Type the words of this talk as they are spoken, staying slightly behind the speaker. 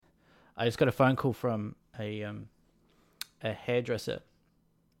I just got a phone call from a hairdresser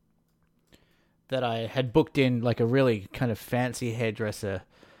that I had booked in, like a really kind of fancy hairdresser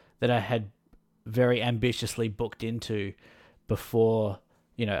that I had very ambitiously booked into before,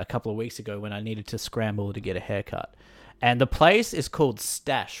 a couple of weeks ago when I needed to scramble to get a haircut. And the place is called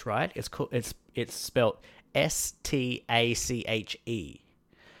Stash, right? It's spelled Stache.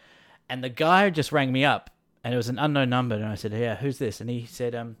 And the guy just rang me up, and it was an unknown number, and I said, "Yeah, who's this?" And he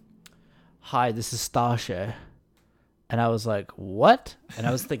said, "Hi, this is Stache." And I was like, "What?" And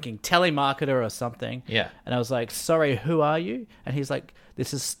I was thinking telemarketer or something. Yeah. And I was like, "Sorry, who are you?" And he's like,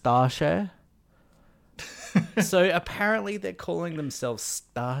 "This is Stache." So apparently they're calling themselves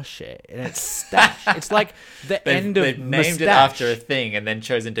Stache, and it's Stash. It's like the end of They've named it after a thing and then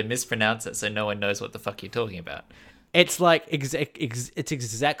chosen to mispronounce it so no one knows what the fuck you're talking about. It's like it's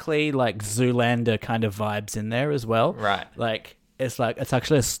exactly like Zoolander kind of vibes in there as well. Right. It's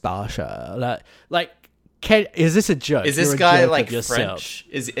actually a Stache. Is this a joke? Is this guy like French?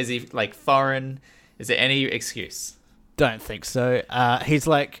 Is he like foreign? Is there any excuse? Don't think so.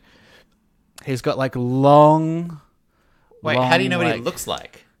 He's got like long. Wait, how do you know what he looks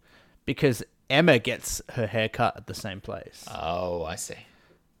like? Because Emma gets her hair cut at the same place. Oh, I see.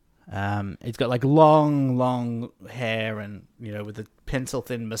 He's got like long hair and, with a pencil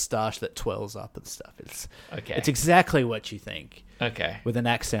thin moustache that twirls up and stuff. It's exactly what you think. Okay. With an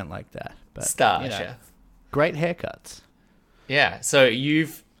accent like that. But, Stache. Great haircuts. Yeah. So you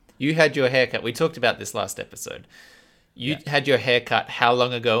had your haircut. We talked about this last episode. You had your haircut how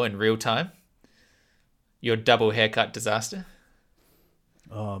long ago in real time? Your double haircut disaster?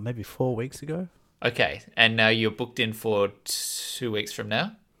 Oh, maybe 4 weeks ago. Okay. And now you're booked in for 2 weeks from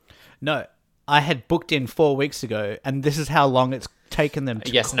now? No, I had booked in 4 weeks ago, and this is how long it's taken them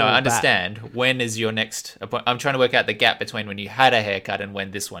to call I understand. back. When is your next appointment? I'm trying to work out the gap between when you had a haircut and when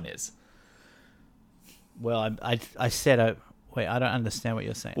this one is. Well, I said, wait, I don't understand what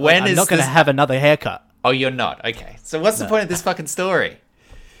you're saying. I'm not going to have another haircut. Oh, you're not? Okay. So what's the point of this fucking story?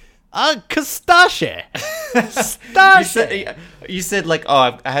 Cause Stache. Stache. You said like,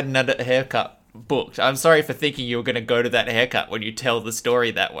 I had another haircut booked. I'm sorry for thinking you were going to go to that haircut when you tell the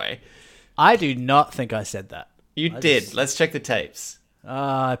story that way. I do not think I said that. You did. Let's check the tapes.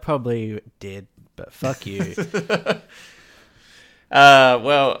 I probably did, but fuck you.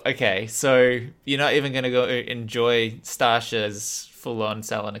 Well, okay. So you're not even going to go enjoy Stache's full-on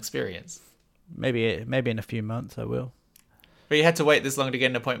salon experience? Maybe in a few months I will. But you had to wait this long to get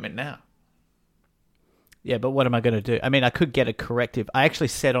an appointment now. Yeah, but what am I going to do? I mean, I could get a corrective. I actually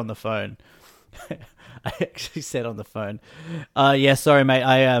said on the phone. Yeah, sorry, mate.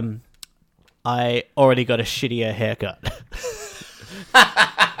 I already got a shittier haircut.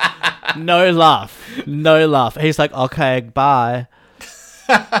 No laugh. He's like, okay, bye.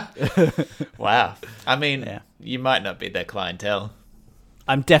 Wow. I mean, You might not be their clientele.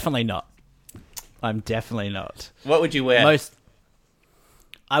 I'm definitely not. What would you wear?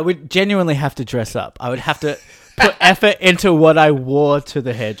 I would genuinely have to dress up. I would have to put effort into what I wore to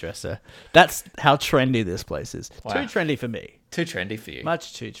the hairdresser. That's how trendy this place is. Wow. Too trendy for me. Too trendy for you.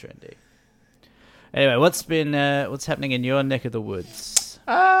 Much too trendy. Anyway, what's happening in your neck of the woods?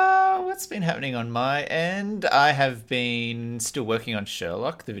 What's been happening on my end? I have been still working on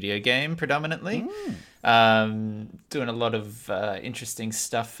Sherlock, the video game, predominantly. Doing a lot of interesting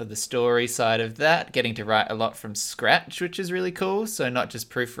stuff for the story side of that. Getting to write a lot from scratch, which is really cool. So not just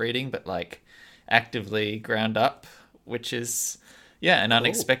proofreading, but like actively ground up, which is an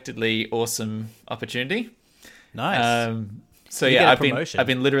unexpectedly awesome opportunity. Nice. So I've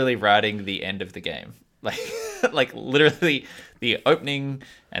been literally writing the end of the game, like literally the opening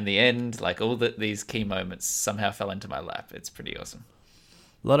and the end, like all these key moments somehow fell into my lap. It's pretty awesome.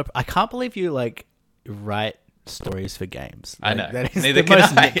 I can't believe you write stories for games. I know. That is Neither the can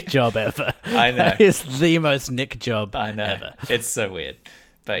most I. Nick job ever. I know. That is the most Nick job I know. ever. It's so weird.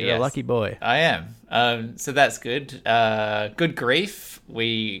 But You're a lucky boy. I am. So that's good. Good grief.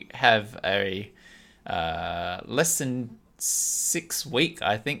 We have a less than 6 week,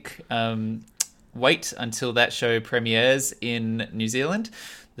 I think, wait until that show premieres in New Zealand.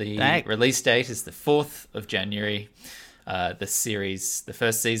 The release date is the 4th of January. The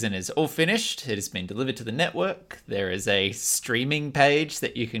first season is all finished. It has been delivered to the network. There is a streaming page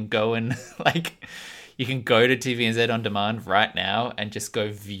that you can go and you can go to TVNZ On Demand right now and just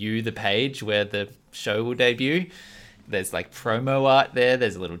go view the page where the show will debut. There's promo art there.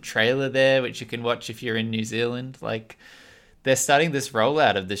 There's a little trailer there, which you can watch if you're in New Zealand. They're starting this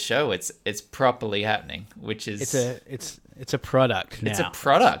rollout of the show. It's properly happening, which is it's a product now. It's a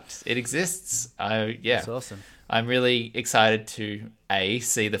product. It exists. That's awesome. I'm really excited to A,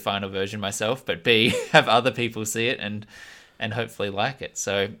 see the final version myself, but B, have other people see it and hopefully like it.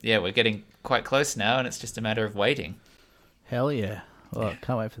 So yeah, we're getting quite close now, and it's just a matter of waiting. Hell yeah. Well,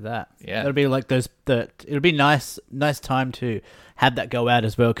 can't wait for that. Yeah. It'll be like it'll be nice time to have that go out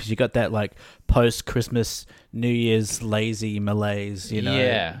as well, because you got that like post Christmas, New Year's lazy malaise, you know.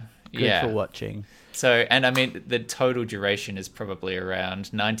 Yeah. Good for watching. So, and I mean, the total duration is probably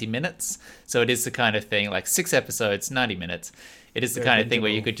around 90 minutes. So it is the kind of thing, like 6 episodes, 90 minutes. It is the kind of thing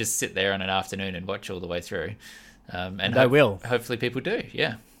where you could just sit there on an afternoon and watch all the way through. And I will. Hopefully people do,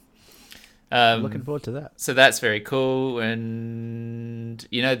 yeah. Looking forward to that. So that's very cool. And,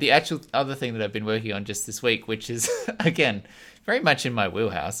 you know, the actual other thing that I've been working on just this week, which is, again, very much in my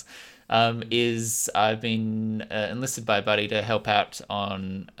wheelhouse, is I've been enlisted by a buddy to help out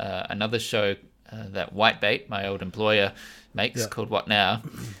on another show that Whitebait, my old employer, makes, called What Now?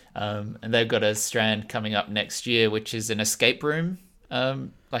 And they've got a strand coming up next year, which is an escape room,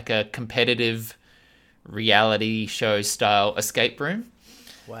 like a competitive reality show style escape room.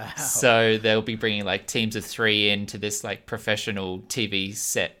 Wow. So they'll be bringing like teams of 3 into this like professional TV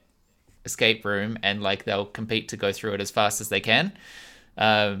set escape room, and like they'll compete to go through it as fast as they can.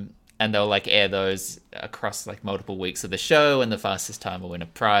 And they'll like air those across like multiple weeks of the show, and the fastest time will win a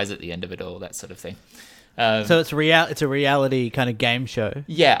prize at the end of it all, that sort of thing. So it's a reality kind of game show.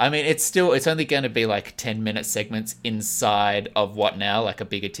 Yeah, I mean, it's only going to be like 10-minute segments inside of What Now, like a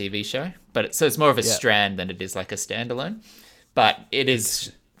bigger TV show. But so it's more of a strand than it is like a standalone. But it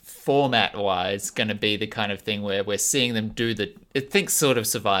is format-wise going to be the kind of thing where we're seeing them do think sort of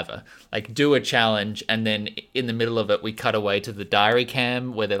Survivor, like do a challenge, and then in the middle of it we cut away to the diary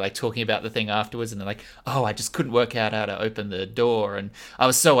cam where they're like talking about the thing afterwards, and they're like, oh, I just couldn't work out how to open the door, and I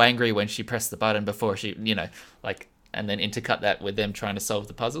was so angry when she pressed the button before she, you know, like, and then intercut that with them trying to solve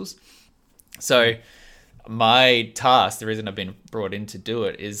the puzzles. So my task, the reason I've been brought in to do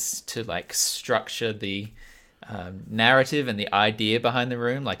it, is to like structure the narrative and the idea behind the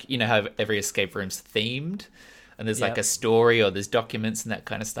room. Like, you know how every escape room's themed, and there's like a story, or there's documents and that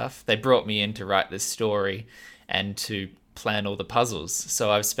kind of stuff. They brought me in to write this story and to plan all the puzzles. So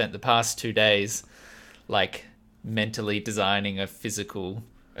I've spent the past 2 days like mentally designing a physical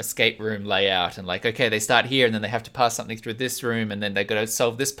escape room layout, and like, okay, they start here and then they have to pass something through this room, and then they got to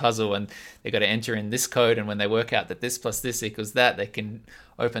solve this puzzle, and they got to enter in this code, and when they work out that this plus this equals that, they can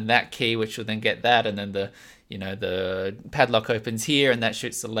open that key, which will then get that, and then the padlock opens here, and that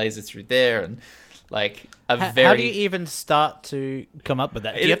shoots the laser through there, and like how do you even start to come up with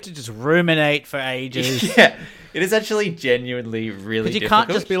that? Do you have to just ruminate for ages? Yeah, it is actually genuinely really difficult. You can't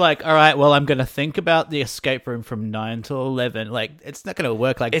just be like, all right, well, I'm going to think about the escape room from 9 till 11. Like, it's not going to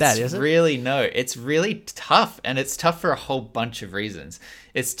work like that, is it? It's really tough, and it's tough for a whole bunch of reasons.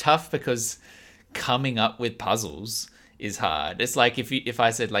 It's tough because coming up with puzzles is hard. It's like if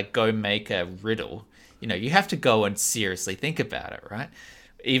I said, like, go make a riddle, you know, you have to go and seriously think about it, right?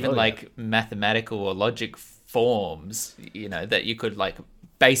 Even mathematical or logic forms, you know, that you could like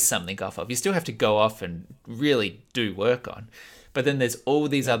base something off of, you still have to go off and really do work on. But then there's all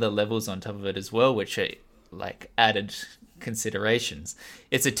these other levels on top of it as well, which are like added considerations.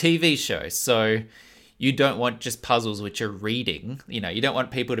 It's a TV show, so you don't want just puzzles which are reading. You know, you don't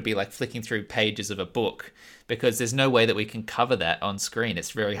want people to be like flicking through pages of a book, because there's no way that we can cover that on screen. It's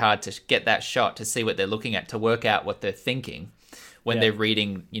very hard to get that shot, to see what they're looking at, to work out what they're thinking when they're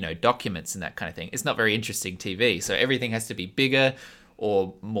reading, you know, documents and that kind of thing. It's not very interesting TV. So everything has to be bigger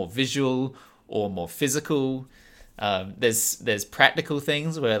or more visual or more physical. There's practical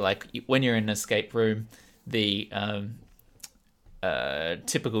things where, like, when you're in an escape room, the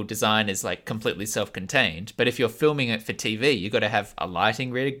typical design is like completely self-contained. But if you're filming it for TV, you got to have a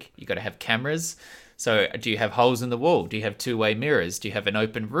lighting rig, you got to have cameras. So do you have holes in the wall? Do you have two-way mirrors? Do you have an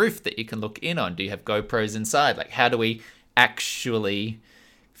open roof that you can look in on? Do you have GoPros inside? Like, how do we actually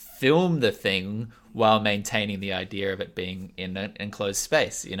film the thing while maintaining the idea of it being in an enclosed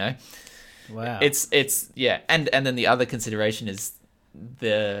space, you know? Wow. It's and then the other consideration is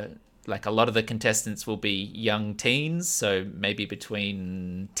a lot of the contestants will be young teens, so maybe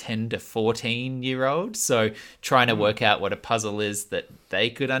between 10 to 14 year olds. So trying to work out what a puzzle is that they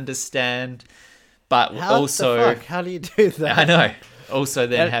could understand, but how do you do that? I know. Also,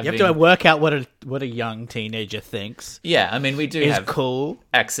 then you have to work out what a young teenager thinks. Yeah, I mean, we do have cool,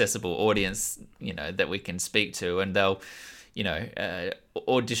 accessible audience, you know, that we can speak to, and they'll, you know,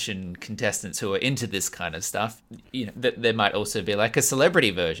 audition contestants who are into this kind of stuff. You know, there might also be like a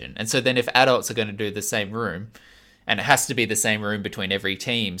celebrity version, and so then if adults are going to do the same room, and it has to be the same room between every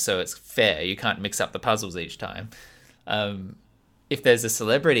team, so it's fair. You can't mix up the puzzles each time. if there's a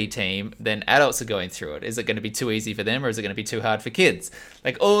celebrity team, then adults are going through it. Is it going to be too easy for them, or is it going to be too hard for kids?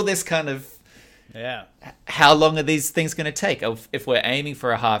 Like all this kind of, Yeah. how long are these things going to take? If we're aiming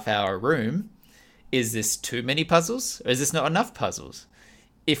for a half-hour room, is this too many puzzles, or is this not enough puzzles?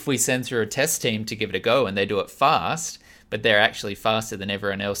 If we send through a test team to give it a go and they do it fast, but they're actually faster than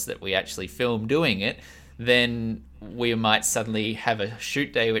everyone else that we actually film doing it, then we might suddenly have a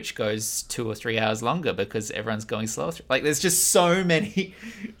shoot day which goes 2 or 3 hours longer because everyone's going slower. Like, there's just so many...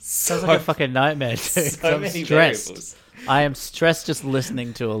 Sounds like a fucking nightmare, dude. So I'm many stressed. variables. I am stressed just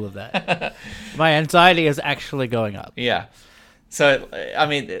listening to all of that. My anxiety is actually going up. Yeah. So, I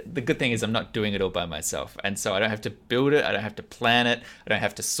mean, the good thing is I'm not doing it all by myself. And so I don't have to build it. I don't have to plan it. I don't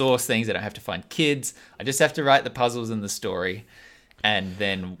have to source things. I don't have to find kids. I just have to write the puzzles and the story and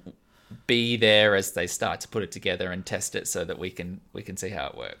then be there as they start to put it together and test it so that we can see how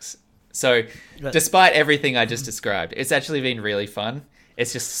it works. So despite everything I just described, it's actually been really fun.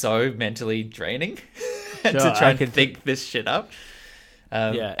 It's just so mentally draining to try and think this shit up.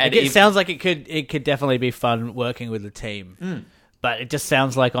 Yeah, and it sounds like it could definitely be fun working with a team, but it just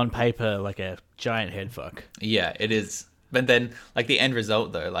sounds like on paper like a giant head fuck. Yeah, it is. But then, like the end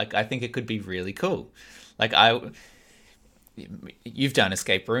result though, like I think it could be really cool. Like you've done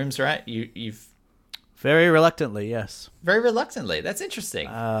escape rooms, right? You've very reluctantly, yes. Very reluctantly. That's interesting.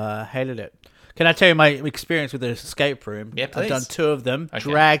 Hated it. Can I tell you my experience with the escape room? Yeah, please. I've done 2 of them. Okay.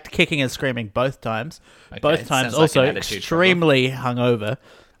 Dragged, kicking, and screaming both times. Okay, Both times sounds like also an attitude extremely hungover.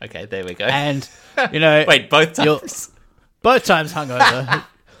 Okay, there we go. And you know, wait, both times? Both times hungover.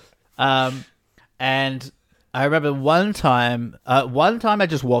 And I remember one time I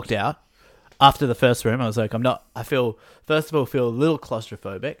just walked out after the first room. I was like, first of all, feel a little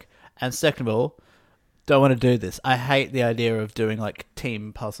claustrophobic, and second of all, don't want to do this. I hate the idea of doing like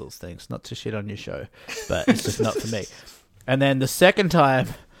team puzzles things. Not to shit on your show, but it's just not for me. And then the second time,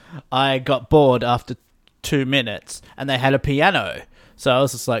 I got bored after 2 minutes, and they had a piano. So I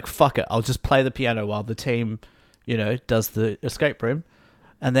was just like, fuck it, I'll just play the piano while the team, does the escape room.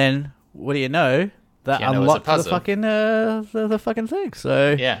 And then, what do you know? That Piano unlocked was a the fucking the fucking thing.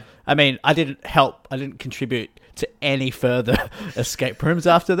 So Yeah. I mean, I didn't contribute to any further escape rooms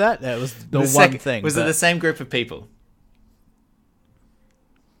after that. That was the one thing. Was it the same group of people?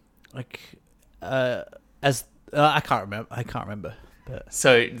 Like, I can't remember. But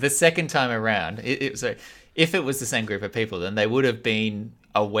So the second time around, so if it was the same group of people, then they would have been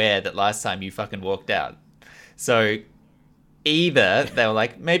aware that last time you fucking walked out. So either they were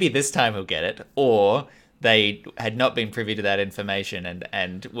like, maybe this time he'll get it, or they had not been privy to that information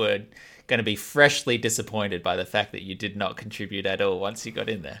and were going to be freshly disappointed by the fact that you did not contribute at all once you got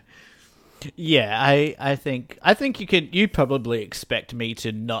in there. yeah, I think you probably expect me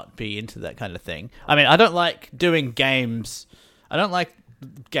to not be into that kind of thing. I mean, I don't like doing games. I don't like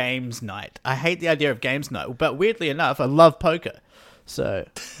games night. I hate the idea of games night. But weirdly enough, I love poker. So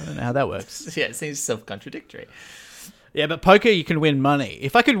I don't know how that works. Yeah, it seems self-contradictory. Yeah, but poker, you can win money.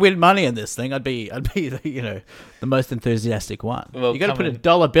 If I could win money in this thing, I'd be the most enthusiastic one. Well, you got to put a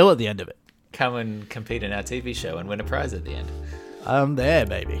dollar bill at the end of it. Come and compete in our TV show and win a prize at the end. I'm there,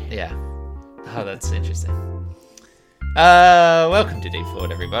 baby. Yeah. Oh, that's interesting. Welcome to Deep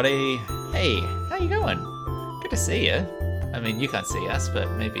Forward, everybody. Hey, how you going? Good to see you. I mean, you can't see us, but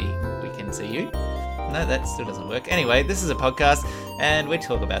maybe we can see you. No, that still doesn't work. Anyway, this is a podcast, and we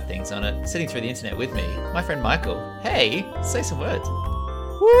talk about things on it. Sitting through the internet with me, my friend Michael. Hey, say some words.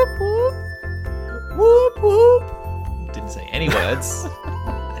 Whoop, whoop. Whoop, whoop. Didn't say any words.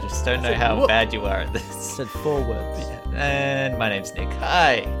 I just don't know how bad you are at this. Said 4 words. Yeah. And my name's Nick.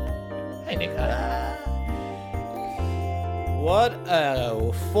 Hi. Hey, Nick. Hi. What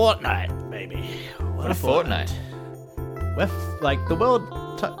a fortnight, baby. What a fortnight. We're like the world,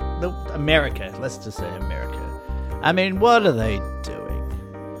 America. Let's just say America. I mean, what are they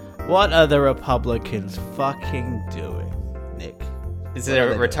doing? What are the Republicans fucking doing, Nick? Is it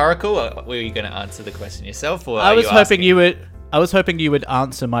a rhetorical, or were you going to answer the question yourself? Or I was hoping you would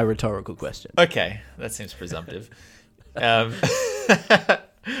answer my rhetorical question. Okay, that seems presumptive.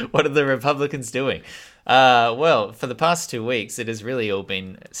 What are the Republicans doing? Well, for the past 2 weeks, it has really all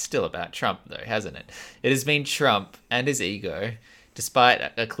been still about Trump, though, hasn't it? It has been Trump and his ego, despite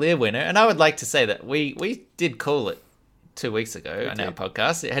a clear winner. And I would like to say that we did call it 2 weeks ago on our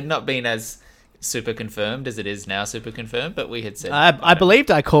podcast. It had not been as super confirmed as it is now super confirmed, but we had said... I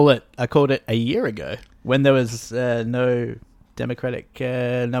believed I called it a year ago when there was no Democratic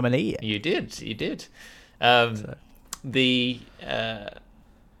nominee yet. You did.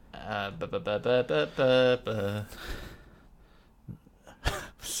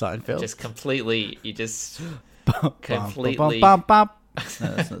 Seinfeld. Just completely, you just completely. No, that's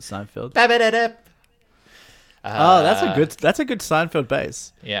not Seinfeld. Oh, that's a good Seinfeld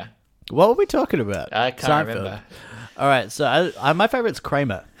bass. Yeah, What were we talking about? I can't remember. All right, so my favorite's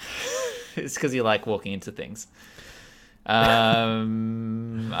Kramer. It's because you like walking into things. Okay,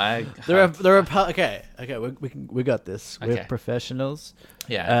 we got this. Okay. We're professionals.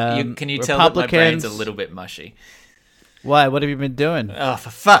 Yeah, can you tell that my brain's a Republicans- little bit mushy? Why? What have you been doing? Oh, for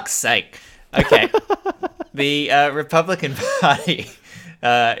fuck's sake! Okay, the Republican Party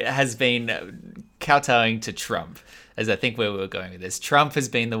has been kowtowing to Trump, as I think where we were going with this. Trump has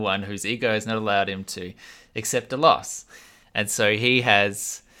been the one whose ego has not allowed him to accept a loss, and so he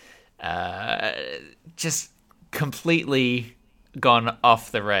has just completely gone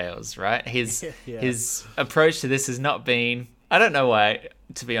off the rails, right? His approach to this has not been, I don't know why,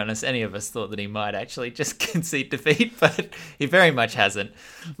 to be honest, any of us thought that he might actually just concede defeat, but he very much hasn't.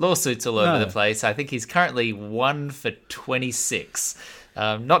 Lawsuits all over the place. I think he's currently 1 for 26.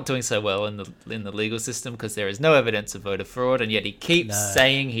 Not doing so well in the legal system because there is no evidence of voter fraud, and yet he keeps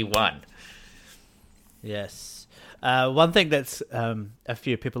saying he won. Yes. One thing that's a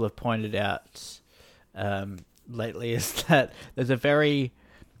few people have pointed out lately is that there's a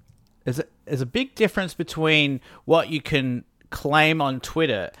big difference between what you can claim on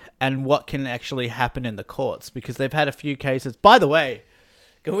Twitter and what can actually happen in the courts, because they've had a few cases. By the way,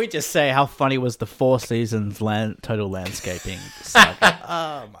 can we just say how funny was the Four Seasons total landscaping saga?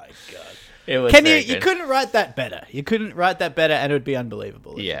 Oh my god! It was You couldn't write that better. You couldn't write that better, and it would be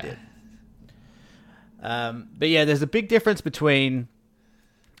unbelievable. If you did. But yeah, there's a big difference between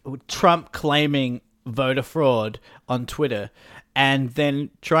Trump claiming voter fraud on Twitter and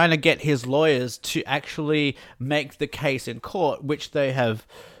then trying to get his lawyers to actually make the case in court, which they have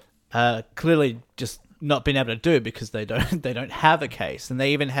clearly just not been able to do because they don't have a case. And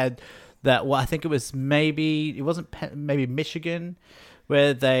they even had that. Well, I think it was maybe Michigan,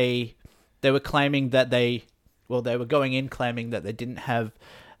 where they were claiming that they were going in claiming that they didn't have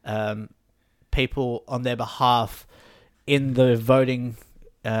people on their behalf in the voting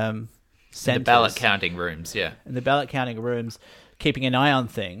centers. The ballot counting rooms, yeah. In the ballot counting rooms, keeping an eye on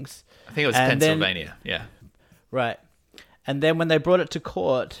things. I think it was Pennsylvania, yeah. Right. And then when they brought it to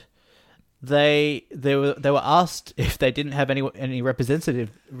court, they were asked if they didn't have any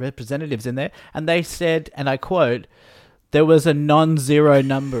representatives in there, and they said, and I quote, there was a non-zero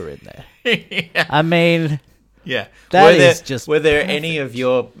number in there. Yeah. I mean, yeah. Were there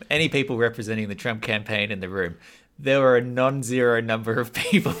any people representing the Trump campaign in the room? There were a non-zero number of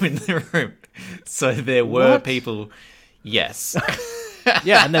people in the room. So there were people, yes.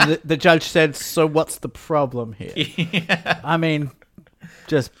 Yeah, and then the judge said, so what's the problem here? Yeah. I mean,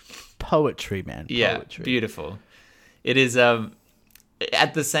 just poetry, man. Yeah, Poetry. beautiful. It is, at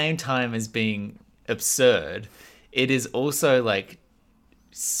the same time as being absurd, it is also, like,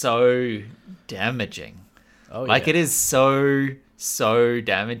 so damaging. Oh, like, yeah. it is so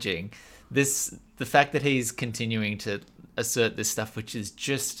damaging. The fact that he's continuing to assert this stuff, which is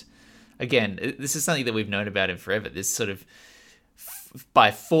just, again, this is something that we've known about him forever. This sort of,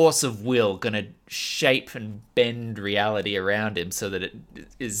 by force of will, going to shape and bend reality around him so that it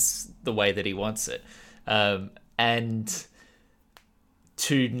is the way that he wants it. And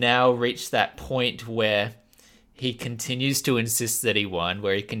to now reach that point where he continues to insist that he won,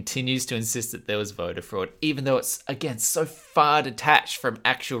 where he continues to insist that there was voter fraud, even though it's, again, so far detached from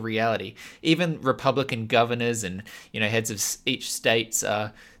actual reality. Even Republican governors and, heads of each states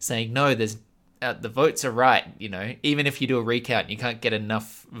are saying, no, there's the votes are right. Even if you do a recount, you can't get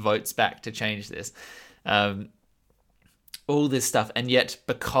enough votes back to change this. All this stuff. And yet,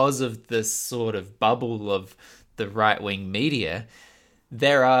 because of this sort of bubble of the right-wing media,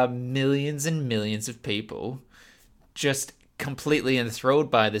 there are millions and millions of people just completely enthralled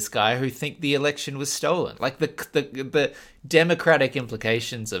by this guy who think the election was stolen. Like, the democratic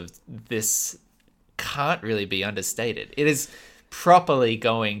implications of this can't really be understated. It is properly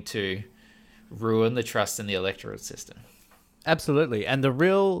going to ruin the trust in the electoral system. Absolutely. And the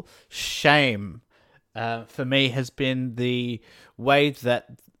real shame for me has been the way that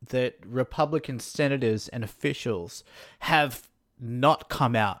Republican senators and officials have not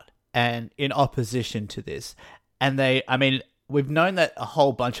come out and in opposition to this. And we've known that a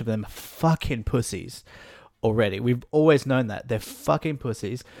whole bunch of them are fucking pussies already. We've always known that. They're fucking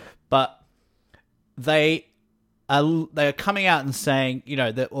pussies. But they're coming out and saying,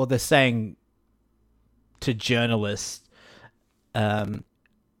 they're saying to journalists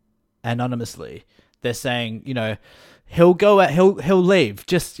anonymously, they're saying, he'll go out, he'll leave.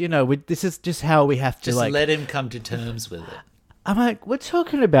 Just, this is just how we have to, just let him come to terms with it. I'm like, we're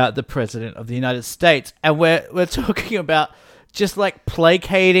talking about the president of the United States, and we're talking about just like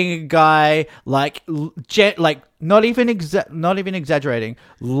placating a guy, like not even exaggerating,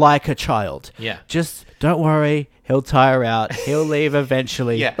 like a child. Yeah. Just don't worry, he'll tire out, he'll leave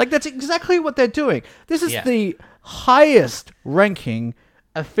eventually. Yeah. Like that's exactly what they're doing. This is Yeah. the highest ranking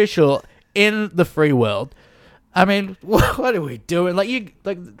official in the free world. I mean, what are we doing?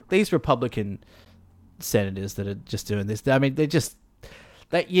 Like these Republican senators that are just doing this. I mean,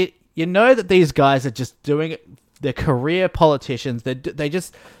 you know that these guys are just doing it. They're career politicians. They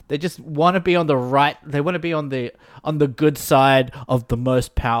just want to be on the right. They want to be on the good side of the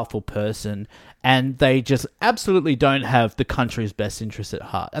most powerful person, and they just absolutely don't have the country's best interests at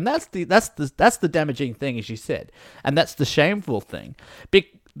heart. And that's the damaging thing, as you said, and that's the shameful thing.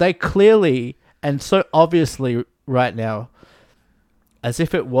 They clearly and so obviously right now, as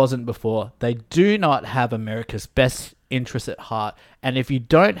if it wasn't before, they do not have America's best interests at heart. And if you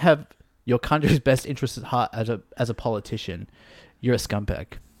don't have your country's best interests at heart as a politician, you're a scumbag.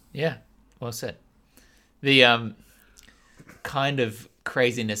 Yeah, well said. The kind of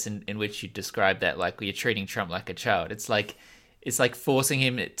craziness in which you describe that, like you're treating Trump like a child. It's like forcing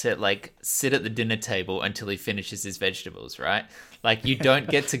him to like sit at the dinner table until he finishes his vegetables, right? Like you don't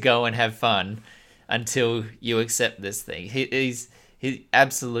get to go and have fun until you accept this thing. He's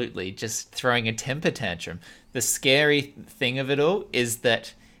absolutely just throwing a temper tantrum. The scary thing of it all is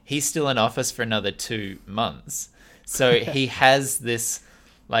that he's still in office for another 2 months. So he has this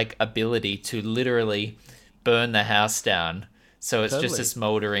like ability to literally burn the house down. So it's just a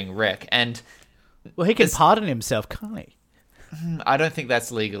smoldering wreck. And well, he can pardon himself, can't he? I don't think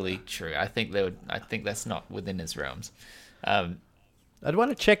that's legally true. I think that's not within his realms. I'd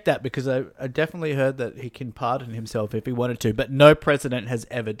want to check that because I definitely heard that he can pardon himself if he wanted to, but no president has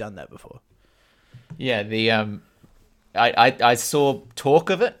ever done that before. Yeah, I saw talk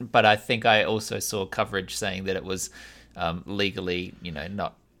of it, but I think I also saw coverage saying that it was legally,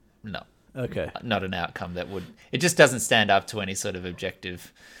 not an outcome that would. It just doesn't stand up to any sort of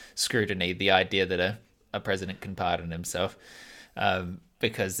objective scrutiny. The idea that a president can pardon himself,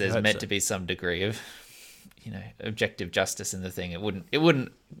 because there's meant to be some degree of, objective justice in the thing. It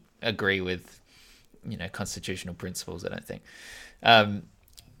wouldn't agree with, constitutional principles, I don't think.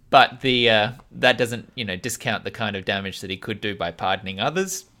 But that doesn't, discount the kind of damage that he could do by pardoning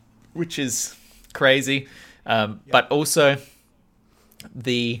others, which is crazy. But also,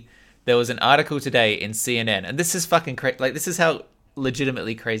 there was an article today in CNN, and this is fucking crazy. Like, this is how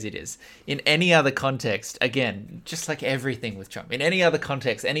legitimately crazy it is. In any other context, again, just like everything with Trump, in any other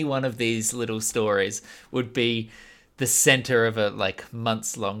context, any one of these little stories would be the center of a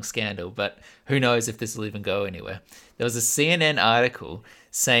months-long scandal. But who knows if this will even go anywhere. There was a CNN article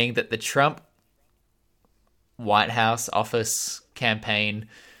saying that the Trump White House office campaign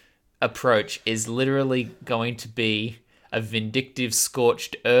approach is literally going to be a vindictive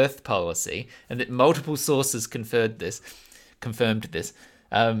scorched earth policy, and that multiple sources confirmed this,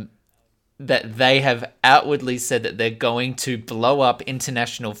 that they have outwardly said that they're going to blow up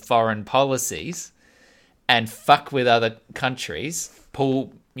international foreign policies and fuck with other countries,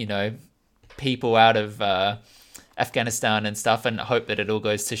 pull, people out of Afghanistan and stuff, and hope that it all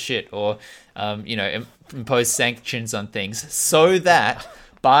goes to shit, or impose sanctions on things so that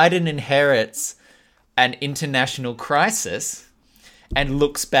Biden inherits an international crisis and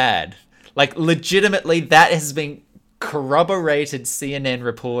looks bad. Like, legitimately, that has been corroborated CNN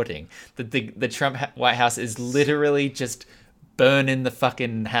reporting, that the Trump White House is literally just burning the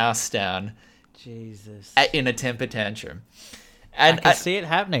fucking house down. Jesus. In a temper tantrum. And I can see it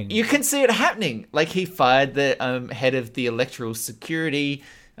happening. You can see it happening. Like, he fired the head of the electoral security,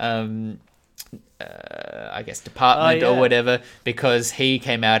 department or whatever, because he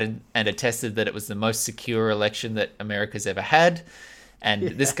came out and attested that it was the most secure election that America's ever had. And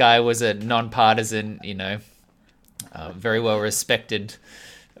this guy was a non-partisan, very well respected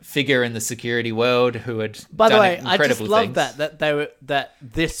figure in the security world who had By the done way, incredible I just love things. that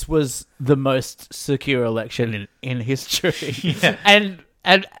this was the most secure election in history. Yeah.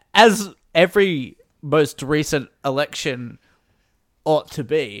 And as every most recent election ought to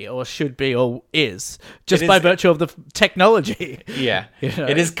be, or should be, or is, just by virtue of the technology. Yeah.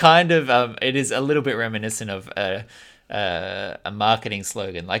 It is kind of, it is a little bit reminiscent of a marketing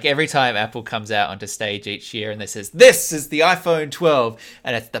slogan. Like, every time Apple comes out onto stage each year and they says, "This is the iPhone 12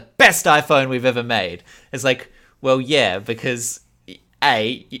 and it's the best iPhone we've ever made." It's like, well, yeah, because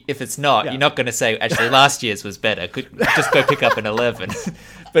A, if it's not, you're not going to say, actually, last year's was better. Just go pick up an 11.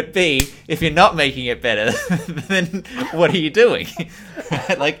 But B, if you're not making it better, then what are you doing?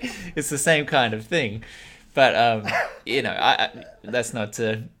 Like, it's the same kind of thing. But that's not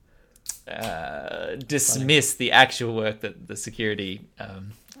to dismiss the actual work that the security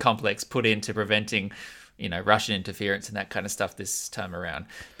complex put into preventing, Russian interference and that kind of stuff this time around.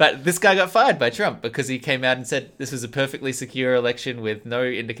 But this guy got fired by Trump because he came out and said this was a perfectly secure election with no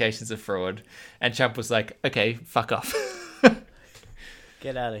indications of fraud. And Trump was like, okay, fuck off.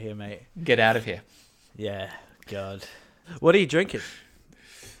 Get out of here, mate. Get out of here. Yeah, God. What are you drinking?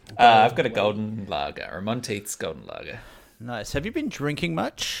 I've got a golden lager, a Monteith's golden lager. Nice. Have you been drinking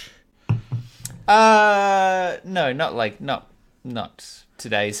much? No, not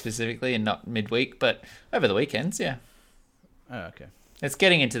today specifically, and not midweek, but over the weekends, yeah. Oh, okay. It's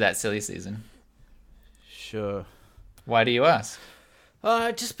getting into that silly season. Sure. Why do you ask?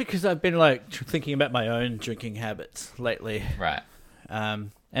 Just because I've been thinking about my own drinking habits lately. Right.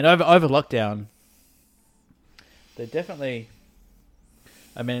 And over lockdown, they definitely.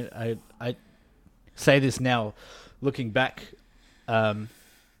 I mean, I say this now, looking back,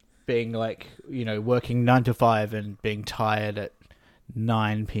 being working 9 to 5 and being tired at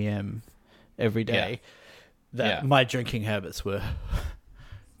 9 p.m. every day, my drinking habits were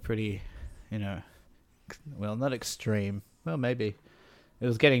pretty, well, not extreme. Well, maybe it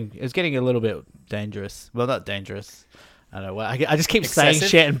was getting a little bit dangerous. Well, not dangerous. I don't know. I just keep Excessive? saying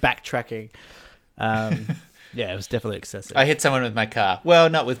shit and backtracking. Yeah, it was definitely excessive. I hit someone with my car. Well,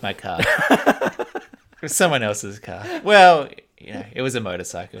 not with my car. It was someone else's car. Well, it was a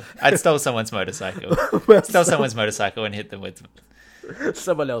motorcycle. I stole someone's motorcycle. Stole someone's motorcycle and hit them with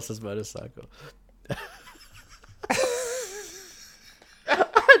someone else's motorcycle.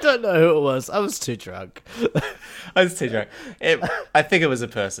 I don't know who it was. I was too drunk. I was too drunk. I think it was a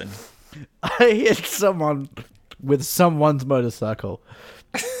person. I hit someone with someone's motorcycle.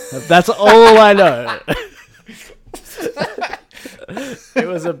 That's all I know. It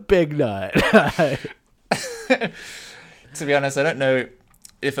was a big night. To be honest, I don't know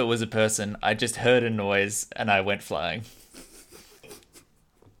if it was a person. I just heard a noise and I went flying.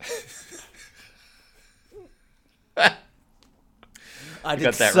 I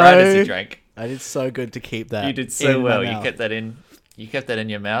got that right as you drank. I did so good to keep that. You did so well. You kept that in. You kept that in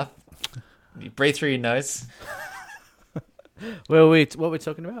your mouth. You breathe through your nose. What were we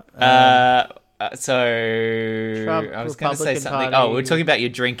talking about? Trump, I was going to say something. Party. Oh, we were talking about your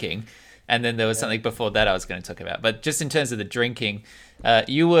drinking, and then there was something before that I was going to talk about. But just in terms of the drinking, there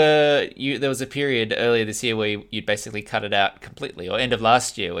was a period earlier this year where you'd basically cut it out completely, or end of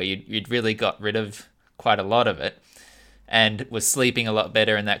last year where you'd really got rid of quite a lot of it, and was sleeping a lot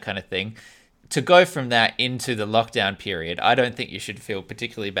better and that kind of thing. To go from that into the lockdown period, I don't think you should feel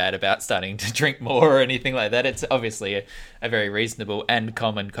particularly bad about starting to drink more or anything like that. It's obviously a very reasonable and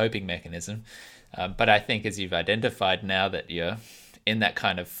common coping mechanism. But I think as you've identified now that you're in that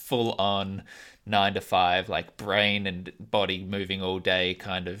kind of full-on 9 to 5, like brain and body moving all day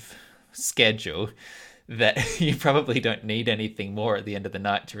kind of schedule, that you probably don't need anything more at the end of the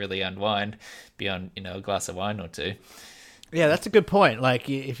night to really unwind beyond, a glass of wine or two. Yeah, that's a good point. Like,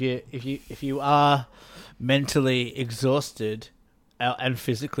 if you are mentally exhausted and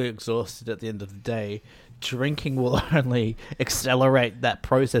physically exhausted at the end of the day, drinking will only accelerate that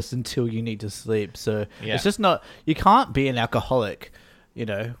process until you need to sleep. So It's just not. You can't be an alcoholic,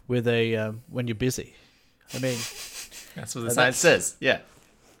 with when you're busy. I mean, that's what the science says. Yeah,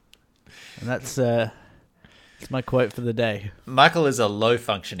 and that's my quote for the day. Michael is a low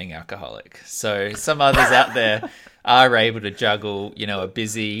functioning alcoholic. So some others out there are able to juggle, a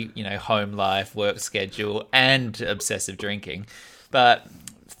busy, home life, work schedule, and obsessive drinking. But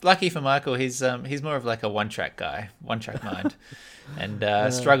lucky for Michael, he's more of like a one-track guy, one-track mind,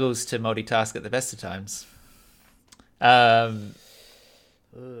 and struggles to multitask at the best of times. Oh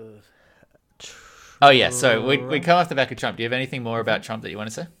yeah, so we come off the back of Trump. Do you have anything more about Trump that you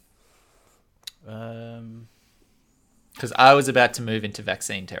want to say? Because I was about to move into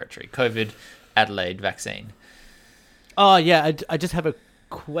vaccine territory. COVID, Adelaide vaccine. Oh yeah, I just have a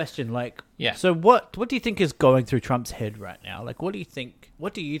question. So what do you think is going through Trump's head right now? Like, what do you think?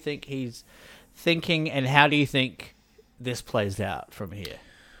 What do you think he's thinking, and how do you think this plays out from here?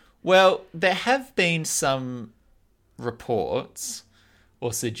 Well, there have been some reports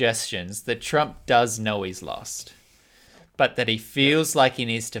or suggestions that Trump does know he's lost, but that he feels like he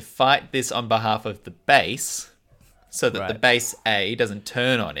needs to fight this on behalf of the base, so that the base A doesn't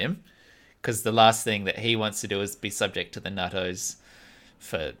turn on him. Because the last thing that he wants to do is be subject to the nuttos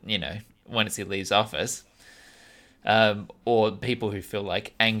for, once he leaves office. Or people who feel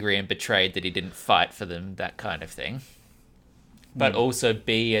like angry and betrayed that he didn't fight for them, that kind of thing. But also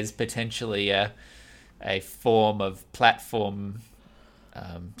B as potentially a form of platform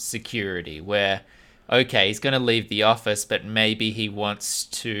security where okay, he's going to leave the office, but maybe he wants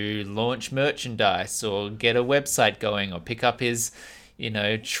to launch merchandise or get a website going or pick up his,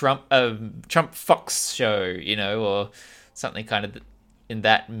 Trump Fox show, or something kind of in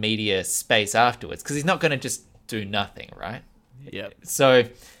that media space afterwards, because he's not going to just do nothing, right? Yep. So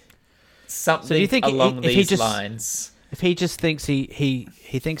something So do you think along if he these just- lines. If he just thinks he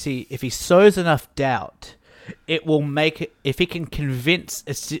thinks if he sows enough doubt, it will make it. If he can convince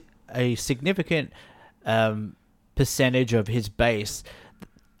a significant percentage of his base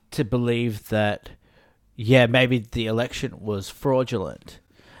to believe that, yeah, maybe the election was fraudulent,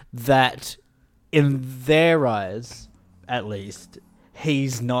 that in their eyes, at least,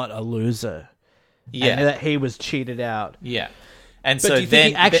 he's not a loser. Yeah. And that he was cheated out. Yeah. And But so do you then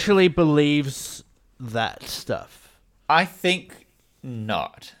think he actually believes that stuff? I think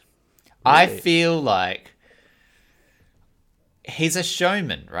not. I Really? feel like he's a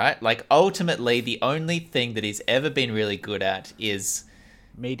showman, right? Like, ultimately, the only thing that he's ever been really good at is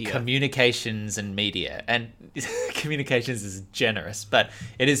Media. communications and media. And communications is generous, but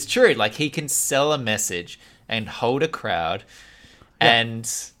it is true. Like, he can sell a message and hold a crowd. Yeah.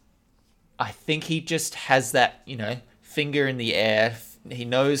 And I think he just has that, finger in the air. He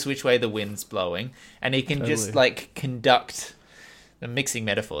knows which way the wind's blowing, and he can just Totally. conduct the mixing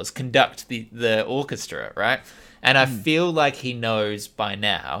metaphors, conduct the orchestra, right? And I feel like he knows by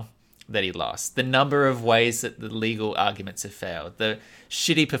now that he lost. The number of ways that the legal arguments have failed, the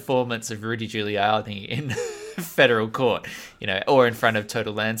shitty performance of Rudy Giuliani in federal court, or in front of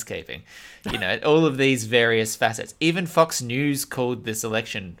Total Landscaping, all of these various facets. Even Fox News called this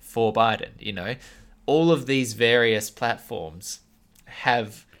election for Biden, all of these various platforms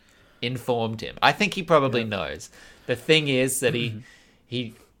have informed him. I think he probably knows. The thing is that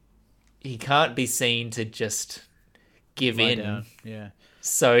he can't be seen to just give Lie in. down. Yeah.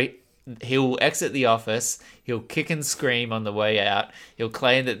 So he'll exit the office, he'll kick and scream on the way out, he'll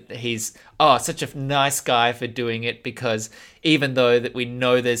claim that he's such a nice guy for doing it, because even though that we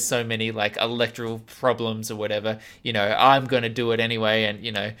know there's so many like electoral problems or whatever, I'm going to do it anyway,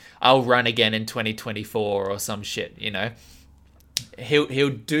 and I'll run again in 2024 or some shit, He'll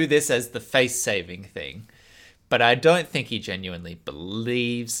do this as the face-saving thing, but I don't think he genuinely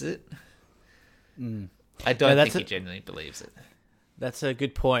believes it. I don't think he genuinely believes it. That's a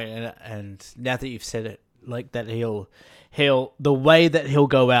good point, and now that you've said it like that, he'll the way that he'll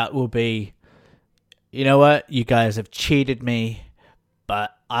go out will be, you know what, you guys have cheated me,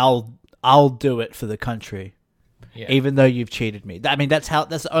 but I'll do it for the country, even though you've cheated me. I mean, that's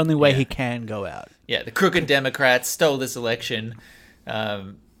the only way he can go out. Yeah, the crooked Democrats stole this election,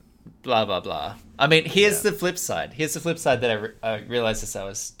 blah, blah, blah. I mean, here's the flip side. Here's the flip side that I realized as I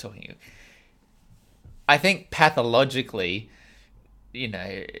was talking. I think pathologically,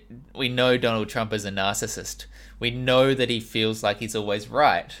 we know Donald Trump is a narcissist. We know that he feels like he's always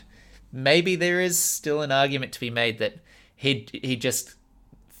right. Maybe there is still an argument to be made that he just,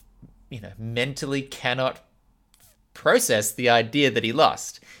 mentally cannot process the idea that he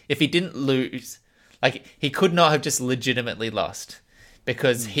lost. If he didn't lose, like, he could not have just legitimately lost,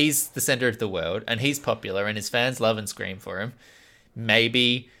 because he's the center of the world and he's popular and his fans love and scream for him.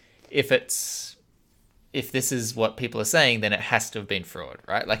 Maybe if this is what people are saying, then it has to have been fraud,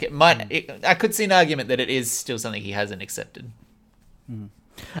 right? Like, I could see an argument that it is still something he hasn't accepted.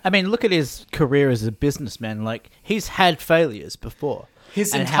 I mean, look at his career as a businessman. Like, he's had failures before.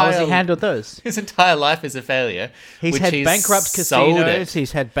 How has he handled those? His entire life is a failure. He's had bankrupt sold casinos. it.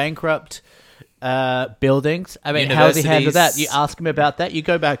 He's had bankrupt buildings. I mean, how has he handled that? You ask him about that. You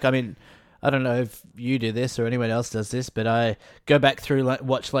go back. I mean, I don't know if you do this or anyone else does this, but I go back through,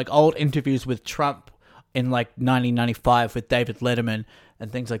 watch old interviews with Trump in 1995 with David Letterman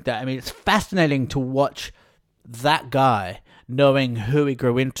and things like that. I mean, it's fascinating to watch that guy, knowing who he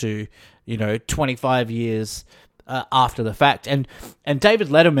grew into, 25 years after the fact. And David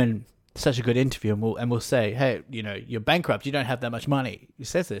Letterman, such a good interview, and we'll say, hey, you're bankrupt, you don't have that much money. He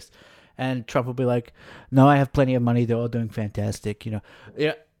says this. And Trump will be like, no, I have plenty of money, they're all doing fantastic.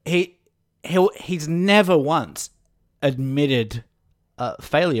 He's never once admitted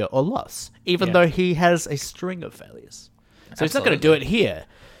failure or loss, even though he has a string of failures. So he's not going to do it here.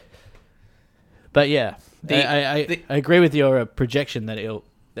 But yeah, I agree with your projection that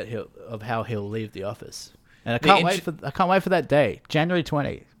how he'll leave the office, and I can't wait for that day, January 20.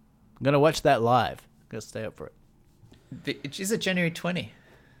 I'm going to watch that live. I'm going to stay up for it. Is it January 20?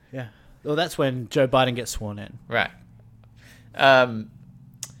 Yeah. Well, that's when Joe Biden gets sworn in. Right.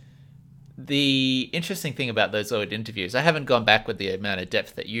 The interesting thing about those old interviews, I haven't gone back with the amount of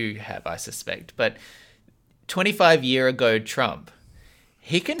depth that you have, I suspect, but 25 year ago Trump,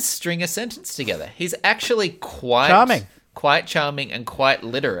 he can string a sentence together. He's actually Charming. quite charming and quite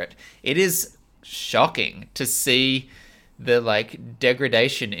literate. It is shocking to see the like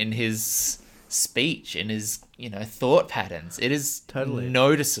degradation in his speech, in his thought patterns. It is Totally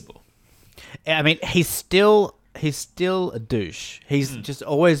noticeable. I mean, he's still a douche. He's just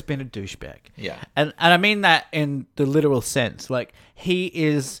always been a douchebag. Yeah. And I mean that in the literal sense. Like, he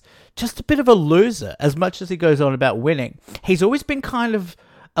is just a bit of a loser as much as he goes on about winning. He's always been kind of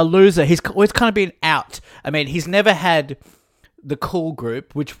a loser. He's always kind of been out. I mean, he's never had the cool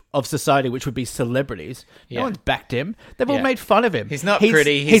group of society, which would be celebrities. No one's backed him. They've all made fun of him. He's not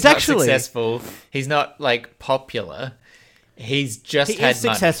pretty. He's not actually successful. He's not like popular. He's just had is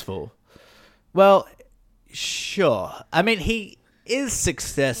successful. Well, sure. I mean, he is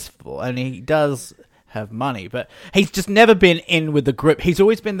successful and he does have money, but he's just never been in with the group. He's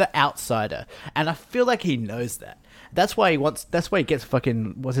always been the outsider, and I feel like he knows that. That's why he gets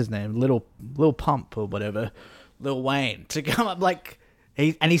fucking, what's his name, Lil Pump or whatever, Lil Wayne, to come up. Like,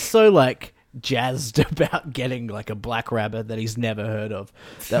 he's so like jazzed about getting like a black rabbit that he's never heard of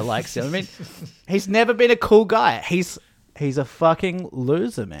that likes him. I mean, he's never been a cool guy. He's a fucking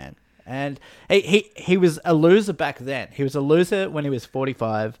loser, man. And he was a loser back then. He was a loser when he was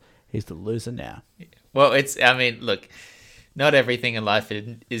 45. He's the loser now. Well, look, not everything in life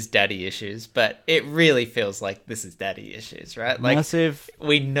is daddy issues, but it really feels like this is daddy issues, right? Like, massive.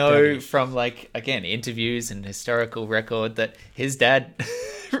 We know from, like, again, interviews and historical record that his dad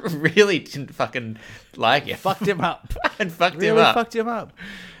really didn't fucking like him. Fucked him up. And fucked really him up. Fucked him up.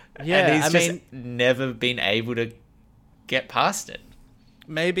 Yeah, and he's never been able to get past it.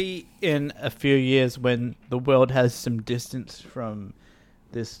 Maybe in a few years when the world has some distance from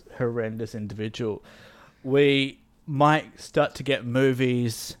this horrendous individual, we might start to get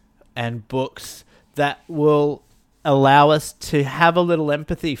movies and books that will allow us to have a little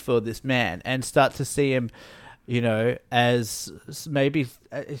empathy for this man and start to see him, as maybe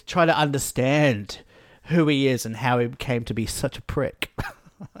try to understand who he is and how he came to be such a prick.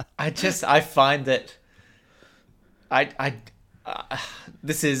 I find that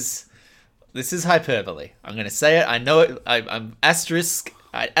this is hyperbole. I'm going to say it. I know it. I'm asterisk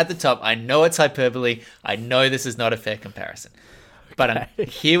at the top. I know it's hyperbole. I know this is not a fair comparison. But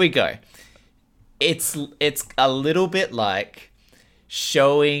here we go. It's a little bit like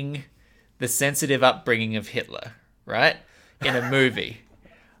showing the sensitive upbringing of Hitler, right? In a movie.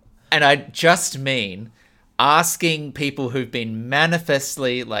 And I just mean asking people who've been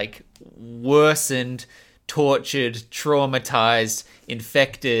manifestly like worsened, tortured, traumatized,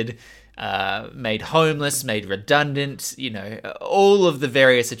 infected, made homeless, made redundant, all of the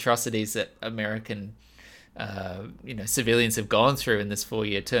various atrocities that American, civilians have gone through in this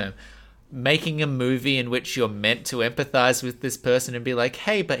 4-year term. Making a movie in which you're meant to empathize with this person and be like,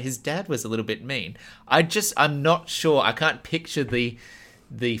 hey, but his dad was a little bit mean. I'm not sure. I can't picture the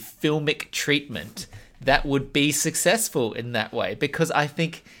filmic treatment that would be successful in that way, because I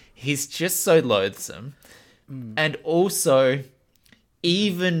think he's just so loathsome. And also,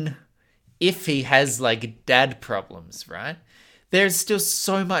 even if he has like dad problems, right? There's still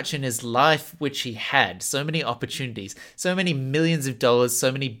so much in his life which he had, so many opportunities, so many millions of dollars,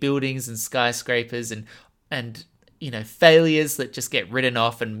 so many buildings and skyscrapers and failures that just get written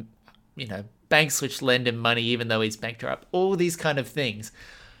off, and banks which lend him money even though he's bankrupt, all these kind of things,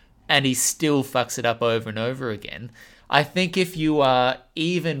 and he still fucks it up over and over again. I think if you are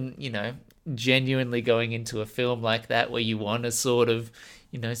even, genuinely going into a film like that where you want to sort of,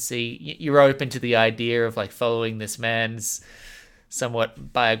 see, you're open to the idea of like following this man's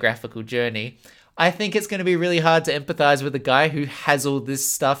somewhat biographical journey, I think it's going to be really hard to empathize with a guy who has all this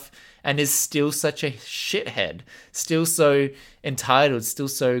stuff and is still such a shithead, still so entitled, still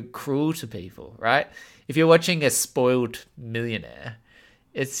so cruel to people, right? If you're watching a spoiled millionaire,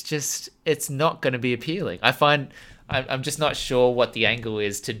 it's not going to be appealing. I'm just not sure what the angle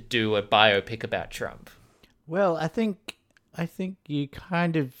is to do a biopic about Trump. Well, I think you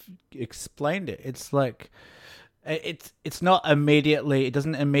kind of explained it. It's like it's not immediately, it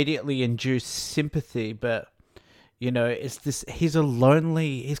doesn't immediately induce sympathy, but it's this, he's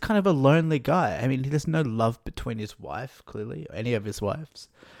kind of a lonely guy. I mean, there's no love between his wife, clearly, or any of his wives.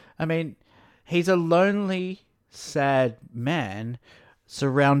 I mean, he's a lonely, sad man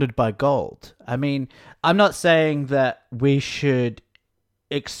surrounded by gold. I mean, I'm not saying that we should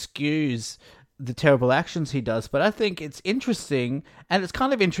excuse the terrible actions he does, but I think it's interesting, and it's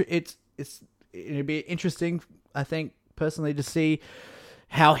kind of it'd be interesting, I think, personally, to see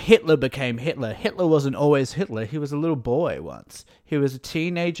how Hitler became Hitler. Hitler wasn't always Hitler. He was a little boy once. He was a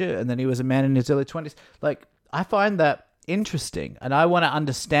teenager, and then he was a man in his early 20s. Like, I find that interesting, and I want to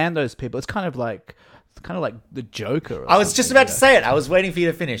understand those people. It's kind of like the Joker. I was just about to say it. I was waiting for you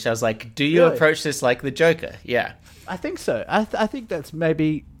to finish. I was like, do you approach this like the Joker? Yeah. I think so. I think that's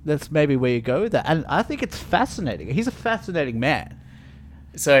maybe where you go with that, and I think it's fascinating. He's a fascinating man.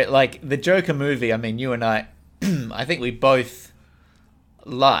 So, like, the Joker movie, I mean, you and I, I think we both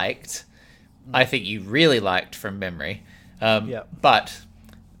liked. I think you really liked from memory. But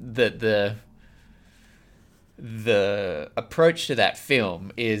the approach to that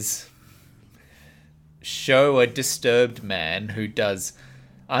film is show a disturbed man who does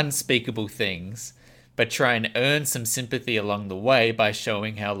unspeakable things, but try and earn some sympathy along the way by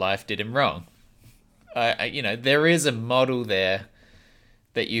showing how life did him wrong. There is a model there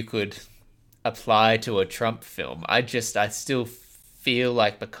that you could apply to a Trump film. I still feel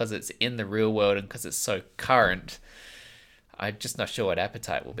like because it's in the real world and because it's so current, I'm just not sure what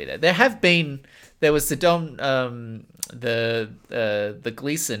appetite will be there. There was the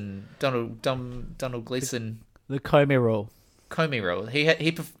Gleason, Donald Gleason, the Comey role.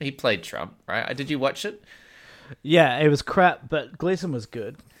 He played Trump, right? Did you watch it? Yeah, it was crap, but Gleason was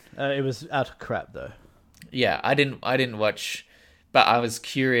good. It was utter crap though. Yeah, I didn't watch, but I was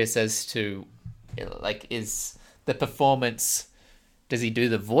curious as to, like, is the performance? Does he do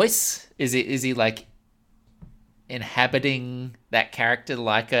the voice? Is he like inhabiting that character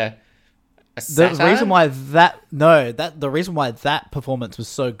like a satire? The reason why that performance was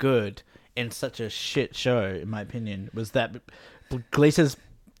so good in such a shit show, in my opinion, was that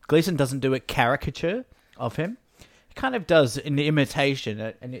Gleason doesn't do a caricature of him. He kind of does an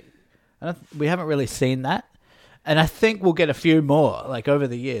imitation, and we haven't really seen that. And I think we'll get a few more, like, over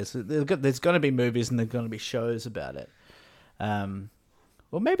the years. There's going to be movies and there's going to be shows about it.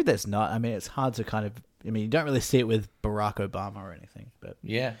 Well, maybe there's not. I mean, it's hard to kind of... I mean, you don't really see it with Barack Obama or anything. But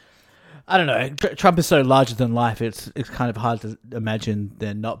yeah. I don't know. Trump is so larger than life, it's kind of hard to imagine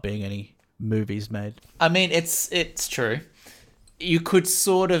there not being any movies made. I mean, it's true. You could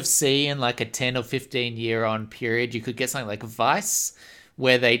sort of see in like a 10 or 15 year on period, you could get something like Vice,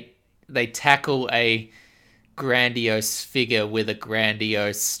 where they tackle a grandiose figure with a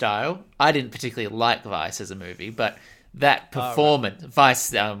grandiose style. I didn't particularly like Vice as a movie, but that performance,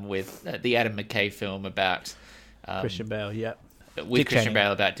 Vice, with the Adam McKay film about Christian Bale, yeah, with Dick Christian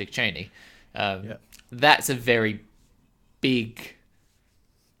Bale about Dick Cheney. That's a very big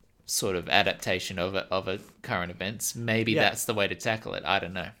sort of adaptation of a current events. Maybe that's the way to tackle it. I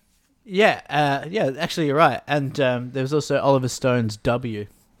don't know. Yeah, actually you're right. And there was also Oliver Stone's W.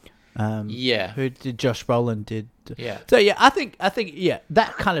 Who did Josh Brolin did. Yeah. So I think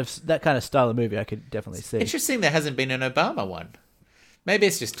that kind of style of movie I could definitely see. Interesting there hasn't been an Obama one. Maybe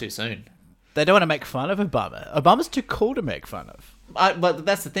it's just too soon. They don't want to make fun of Obama. Obama's too cool to make fun of. But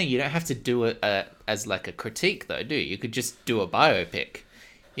that's the thing. You don't have to do it as like a critique, though, do you? You could just do a biopic.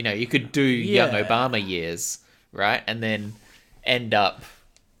 You know, you could do young Obama years, right? And then end up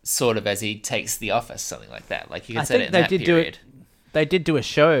sort of as he takes the office, something like that. Like, you could set it in that period. They did do a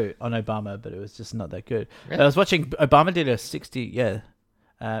show on Obama, but it was just not that good. Really? I was watching... Obama did a 60... Yeah.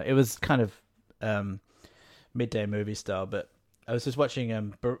 It was kind of midday movie style, but I was just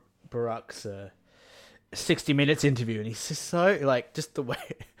watching Barack's 60 Minutes interview, and he's just so... Like, just the way...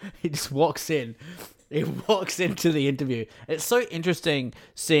 He just walks in. He walks into the interview. It's so interesting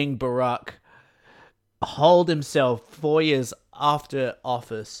seeing Barack hold himself 4 years after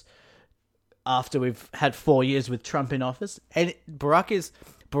office... after we've had 4 years with Trump in office. And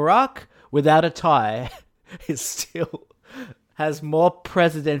Barack without a tie is still has more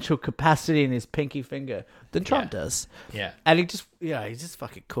presidential capacity in his pinky finger than Trump does. Yeah. And he's just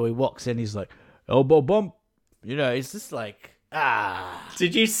fucking cool. He walks in, he's like, elbow bump. You know, he's just like,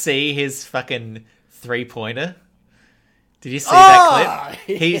 Did you see his fucking 3-pointer? Did you see that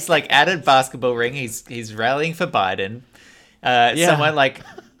clip? He's like at a basketball ring. He's rallying for Biden. Someone like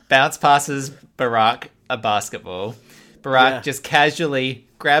bounce passes Barack a basketball. Barack just casually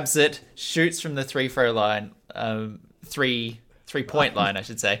grabs it, shoots from the three-throw line, three-point line, I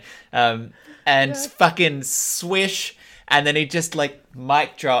should say, and fucking swish, and then he just like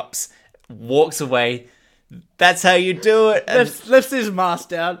mic drops, walks away. That's how you do it. Lifts his mask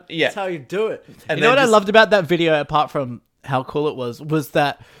down. Yeah. That's how you do it. And you know what I loved about that video, apart from how cool it was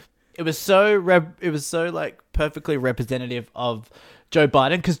that it was so like perfectly representative of Joe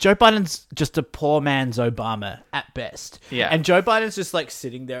Biden, because Joe Biden's just a poor man's Obama at best. Yeah. And Joe Biden's just like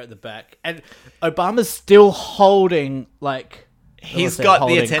sitting there at the back, and Obama's still holding like... He's got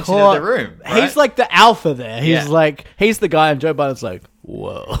the attention of the room, right? He's like the alpha there. He's like, he's the guy, and Joe Biden's like,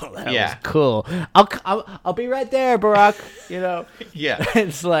 whoa, that was cool. I'll be right there, Barack. You know? Yeah.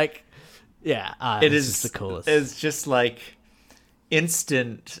 It's like, Yeah, It it's is just the coolest. It's just like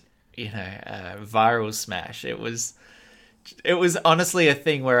instant, viral smash. It was honestly a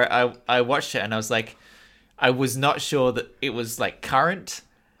thing where I watched it and I was like, I was not sure that it was like current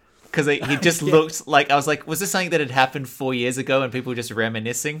because he just looked like, I was like, was this something that had happened 4 years ago and people were just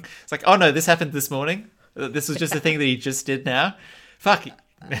reminiscing? It's like, oh no, this happened this morning. This was just a thing that he just did now. Fuck.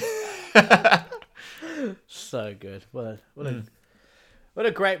 So good. What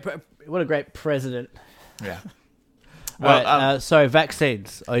a great president. Yeah. Well, so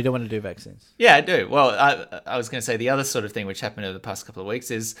vaccines. Oh, you don't want to do vaccines? Yeah, I do. Well, I was going to say the other sort of thing which happened over the past couple of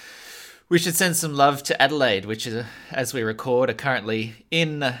weeks is we should send some love to Adelaide, which is, as we record, are currently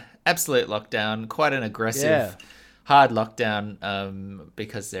in absolute lockdown, quite an aggressive, hard lockdown,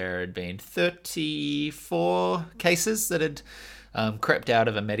 because there had been 34 cases that had crept out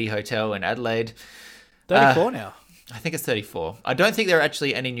of a Medi hotel in Adelaide. 34 now. I think it's 34. I don't think there are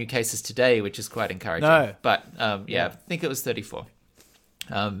actually any new cases today, which is quite encouraging. No. But I think it was 34.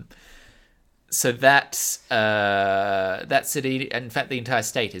 So that city, in fact, the entire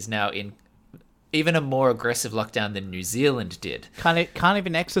state is now in even a more aggressive lockdown than New Zealand did. Can't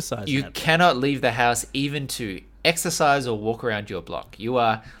even exercise. You cannot leave the house even to exercise or walk around your block. You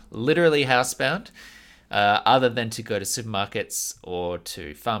are literally housebound. Other than to go to supermarkets or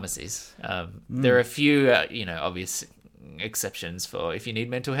to pharmacies. There are a few, obvious exceptions for if you need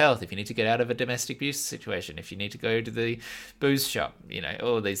mental health, if you need to get out of a domestic abuse situation, if you need to go to the booze shop,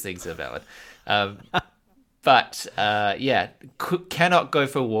 all these things are valid. But cannot go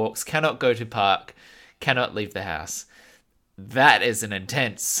for walks, cannot go to park, cannot leave the house. That is an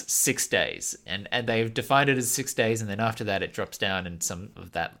intense 6 days, and they've defined it as 6 days, and then after that it drops down and some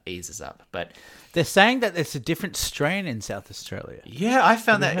of that eases up. But they're saying that there's a different strain in South Australia. Yeah, I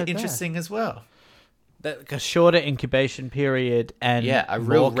found that interesting as well. That a shorter incubation period and a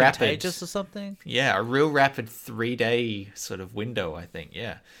real more rapid contagious or something. Yeah, a real rapid 3-day sort of window, I think.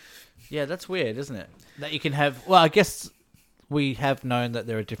 Yeah. Yeah, that's weird, isn't it? That you can have. Well, I guess we have known that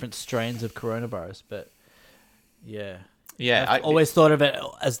there are different strains of coronavirus, but yeah. Yeah, I've always thought of it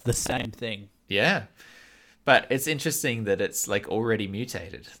as the same thing. Yeah. But it's interesting that it's like already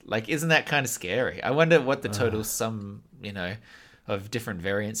mutated. Like, isn't that kind of scary? I wonder what the total sum, of different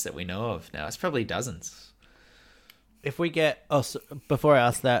variants that we know of now. It's probably dozens. If we get... before I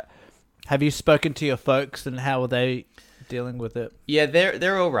ask that, have you spoken to your folks and how are they dealing with it? Yeah,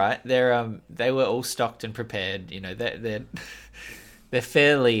 they're all right. They were all stocked and prepared. They're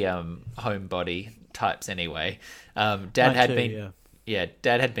fairly homebody types anyway. Dad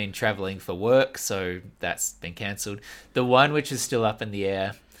had been traveling for work, so that's been cancelled. The one which is still up in the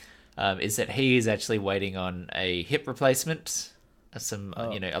air is that he is actually waiting on a hip replacement, some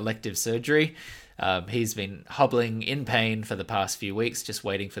elective surgery. He's been hobbling in pain for the past few weeks, just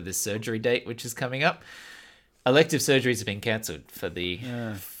waiting for this surgery date, which is coming up. Elective surgeries have been cancelled for the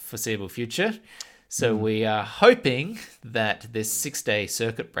foreseeable future. So we are hoping that this 6-day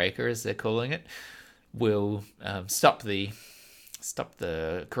circuit breaker, as they're calling it, will stop the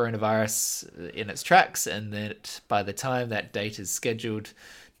coronavirus in its tracks, and that by the time that date is scheduled,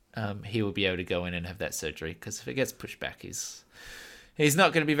 he will be able to go in and have that surgery. Because if it gets pushed back, he's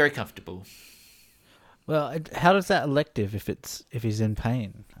not going to be very comfortable. Well, how does that elective if he's in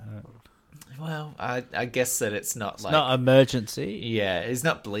pain? Well, I guess that it's not not emergency. Yeah, he's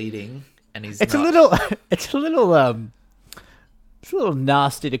not bleeding, and he's. It's a little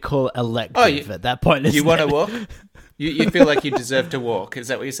nasty to call it elective at that point. You want to walk? You feel like you deserve to walk. Is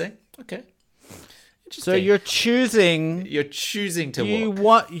that what you're saying? Okay. So you're choosing. You're choosing to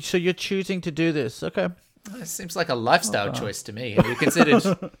walk. So you're choosing to do this. Okay. It seems like a lifestyle choice to me. Have you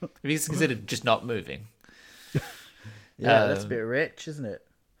considered just not moving? Yeah, that's a bit rich, isn't it?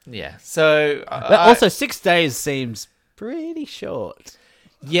 Yeah. So also 6 days seems pretty short.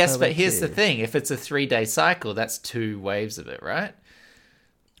 Yes, but here's the thing. If it's a 3-day cycle, that's 2 waves of it, right?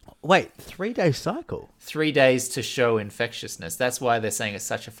 Wait, 3-day cycle? 3 days to show infectiousness. That's why they're saying it's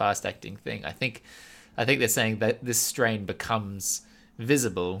such a fast-acting thing. I think they're saying that this strain becomes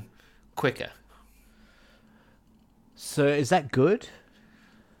visible quicker. So is that good?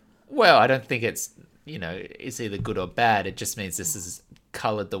 Well, I don't think it's either good or bad. It just means this is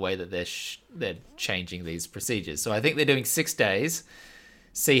coloured the way that they're changing these procedures. So I think they're doing 6 days.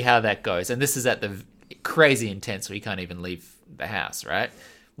 See how that goes. And this is at the crazy intense where you can't even leave the house, right?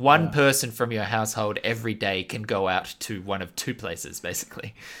 One person from your household every day can go out to one of 2 places,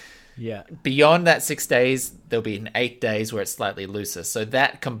 basically. Yeah. Beyond that 6 days, there'll be 8 days where it's slightly looser. So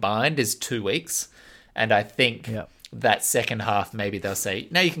that combined is 2 weeks. And I think that second half, maybe they'll say,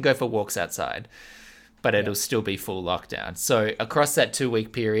 now you can go for walks outside. But it'll still be full lockdown. So across that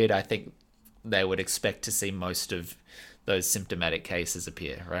 2-week period, I think they would expect to see most of those symptomatic cases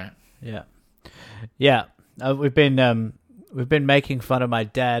appear, right? Yeah, yeah. We've been making fun of my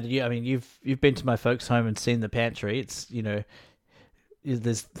dad. You've been to my folks' home and seen the pantry. It's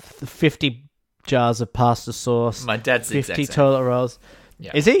there's 50 jars of pasta sauce. My dad's the 50 exact same. toilet rolls.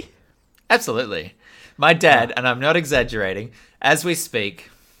 Yeah. Is he? Absolutely. My dad, and I'm not exaggerating, as we speak,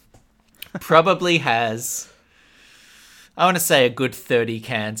 probably has, I want to say, a good 30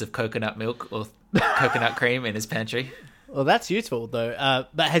 cans of coconut milk or coconut cream in his pantry. Well, that's useful though.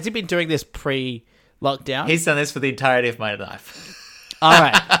 But has he been doing this pre-lockdown? He's done this for the entirety of my life. All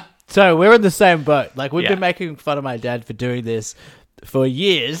right. So we're in the same boat. Like we've Yeah. been making fun of my dad for doing this for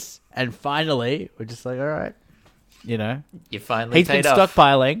years, and finally we're just like, all right, You finally he's been paid off.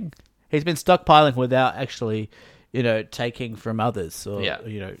 stockpiling. He's been stockpiling without actually, taking from others or Yeah.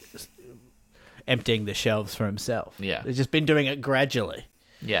 emptying the shelves for himself. Yeah. He's just been doing it gradually.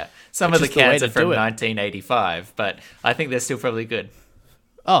 Yeah. Some Which of the is the way cans to are from do it. 1985, but I think they're still probably good.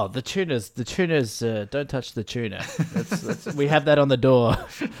 Oh, the tunas! Don't touch the tuna. We have that on the door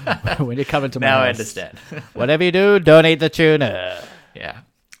when you come into my Now house. I understand. Whatever you do, don't eat the tuna. Yeah.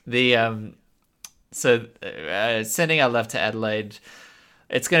 Sending our love to Adelaide.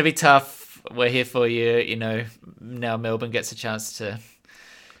 It's going to be tough. We're here for you. Now Melbourne gets a chance to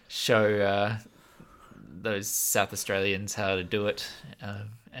show those South Australians how to do it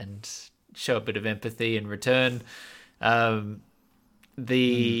and show a bit of empathy in return.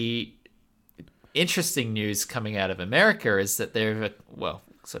 The interesting news coming out of America is that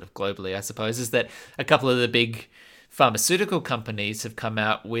sort of globally, I suppose, is that a couple of the big pharmaceutical companies have come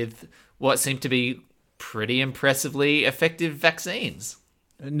out with what seem to be pretty impressively effective vaccines.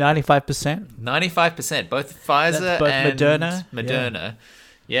 95%. 95%, both Pfizer That's both and Moderna? Moderna.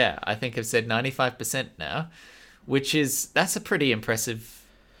 Yeah, I think have said 95% now, that's a pretty impressive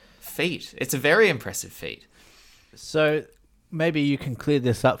feat. It's a very impressive feat. So maybe you can clear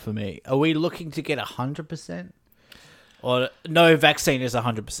this up for me. Are we looking to get 100%? Or no vaccine is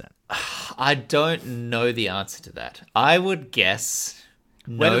 100%? I don't know the answer to that. I would guess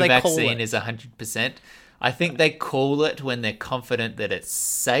When do no they call vaccine it? is 100%. I think they call it when they're confident that it's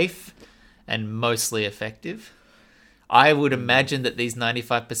safe and mostly effective. I would imagine that these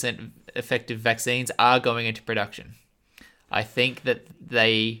 95% effective vaccines are going into production. I think that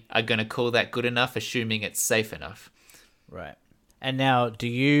they are going to call that good enough, assuming it's safe enough. Right. And now,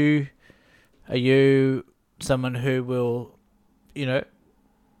 are you someone who will,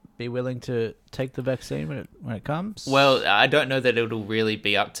 be willing to take the vaccine when it comes? Well, I don't know that it'll really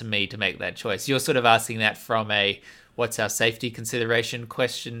be up to me to make that choice. You're sort of asking that from a what's our safety consideration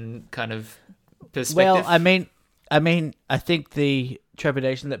question kind of perspective. Well, I think the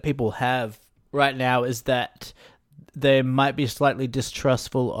trepidation that people have right now is that they might be slightly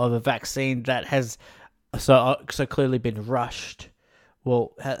distrustful of a vaccine that has so clearly been rushed.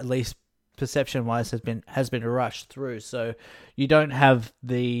 Well, at least perception-wise has been rushed through. So you don't have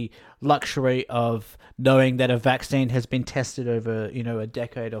the luxury of knowing that a vaccine has been tested over, a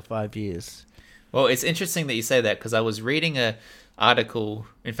decade or 5 years. Well, it's interesting that you say that because I was reading a article.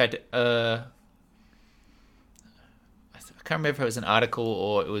 In fact, I can't remember if it was an article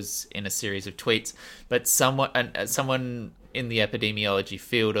or it was in a series of tweets, but someone in the epidemiology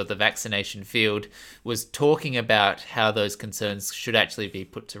field or the vaccination field was talking about how those concerns should actually be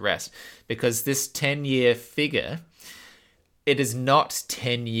put to rest, because this 10-year figure, it is not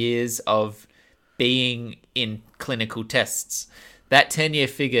 10 years of being in clinical tests. That 10-year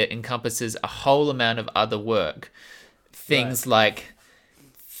figure encompasses a whole amount of other work. Things like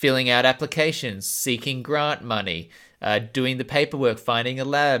filling out applications, seeking grant money, doing the paperwork, finding a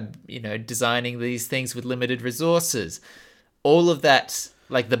lab, designing these things with limited resources. All of that,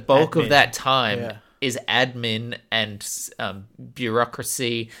 like the bulk Admin. of that time Yeah. is admin and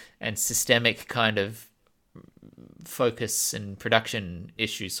bureaucracy and systemic kind of focus and production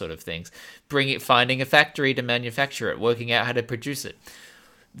issue sort of things. Finding a factory to manufacture it, working out how to produce it.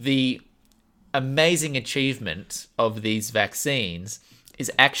 The amazing achievement of these vaccines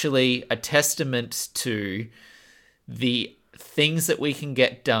is actually a testament to the things that we can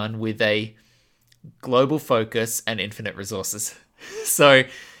get done with a global focus and infinite resources. So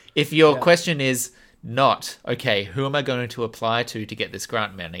if your question is not, okay, who am I going to apply to get this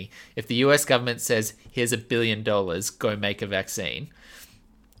grant money? If the US government says, here's $1 billion, go make a vaccine,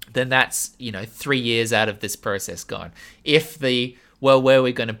 then that's, 3 years out of this process gone. If where are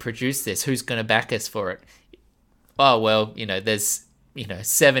we going to produce this? Who's going to back us for it? Oh, well, there's,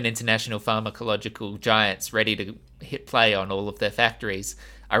 7 international pharmacological giants ready to hit play on all of their factories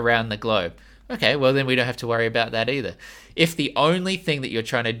around the globe. Okay, well then we don't have to worry about that either. If the only thing that you're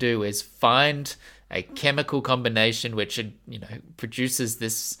trying to do is find a chemical combination which produces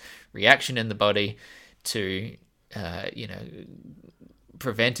this reaction in the body to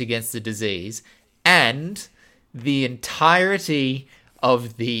prevent against the disease, and the entirety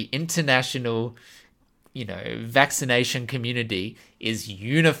of the international vaccination community is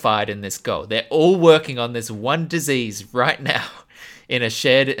unified in this goal. They're all working on this one disease right now in a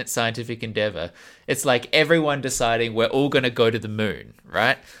shared scientific endeavor. It's like everyone deciding we're all going to go to the moon,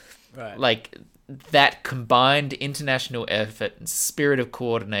 right? Right. Like that combined international effort and spirit of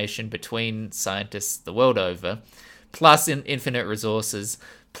coordination between scientists the world over, plus infinite resources,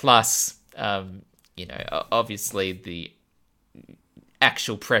 plus, obviously the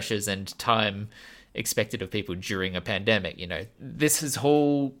actual pressures and time expected of people during a pandemic. This has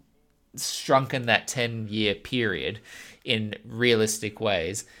all shrunken that 10-year period in realistic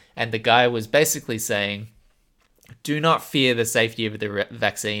ways. And the guy was basically saying, do not fear the safety of the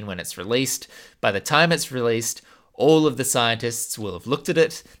vaccine when it's released. By the time it's released, all of the scientists will have looked at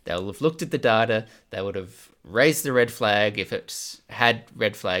it. They'll have looked at the data. They would have raised the red flag if it had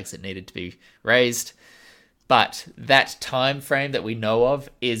red flags that needed to be raised. But that time frame that we know of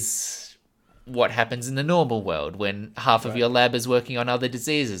is what happens in the normal world when half of your lab is working on other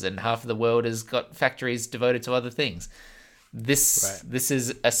diseases and half of the world has got factories devoted to other things. This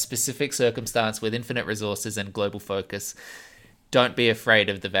is a specific circumstance with infinite resources and global focus. Don't be afraid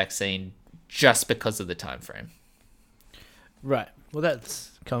of the vaccine just because of the time frame. Right. Well,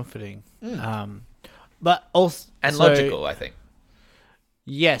 that's comforting. But also logical, I think.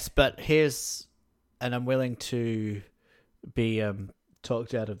 Yes, but and I'm willing to be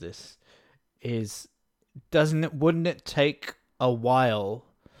talked out of this. Wouldn't it take a while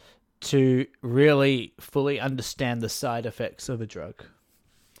to really fully understand the side effects of a drug?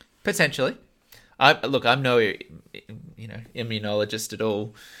 Potentially. I'm no immunologist at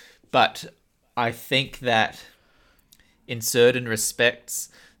all, but I think that in certain respects,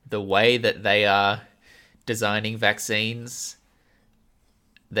 the way that they are designing vaccines,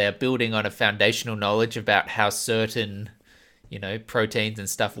 they're building on a foundational knowledge about how certain proteins and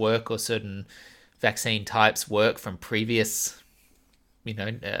stuff work, or certain vaccine types work from previous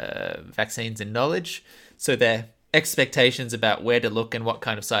vaccines and knowledge. So their expectations about where to look and what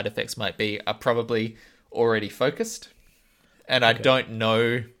kind of side effects might be are probably already focused. And I don't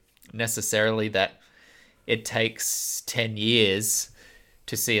know necessarily that it takes 10 years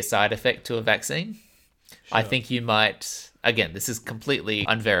to see a side effect to a vaccine. Sure. I think you might... Again, this is completely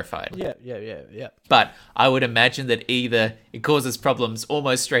unverified. Yeah. But I would imagine that either it causes problems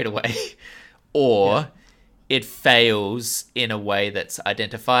almost straight away, or it fails in a way that's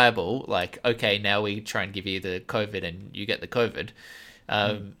identifiable. Like, okay, now we try and give you the COVID and you get the COVID.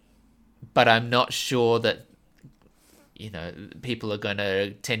 But I'm not sure that, people are going to,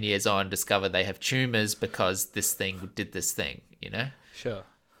 10 years on, discover they have tumors because this thing did this thing, Sure.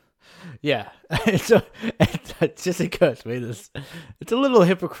 Yeah, it just occurred to me it's a little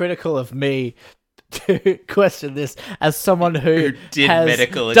hypocritical of me to question this as someone who did has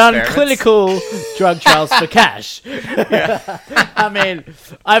medical done experiments. Clinical drug trials for cash. I mean,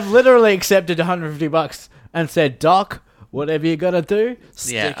 I've literally accepted $150 and said, Doc, whatever you gotta do,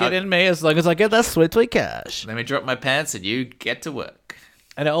 stick it in me as long as I get that sweet cash. Let me drop my pants and you get to work.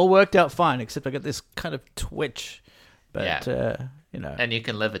 And it all worked out fine, except I got this kind of twitch. But, And you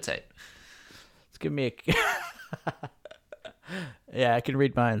can levitate. Let's give me a... Yeah, I can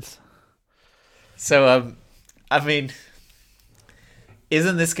read minds. So,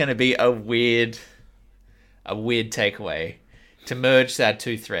 isn't this going to be a weird takeaway to merge our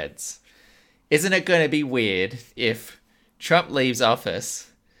two threads? Isn't it going to be weird if Trump leaves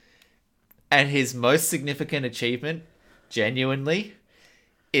office and his most significant achievement, genuinely,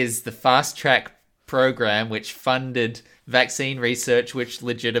 is the fast track program which funded vaccine research, which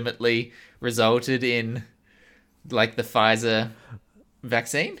legitimately resulted in, like, the Pfizer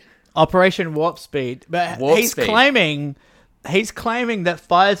vaccine? Operation Warp Speed. But he's claiming that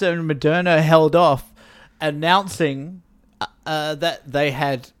Pfizer and Moderna held off announcing that they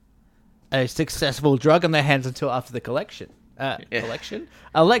had a successful drug in their hands until after the election.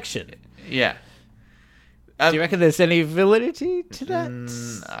 Yeah. Do you reckon there's any validity to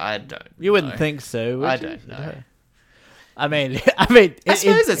that? I don't. You wouldn't think so, would I you? don't know. I mean, I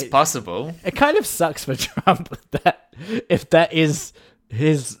suppose it's possible. It kind of sucks for Trump that if that is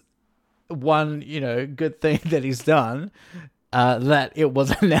his one, good thing that he's done, that it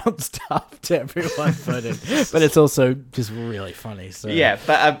was announced after everyone voted. But it's also just really funny. So yeah,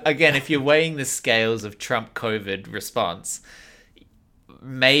 but again, if you're weighing the scales of Trump COVID response,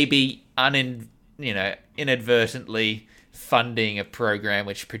 maybe inadvertently funding a program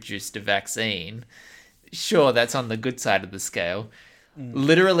which produced a vaccine, sure, that's on the good side of the scale.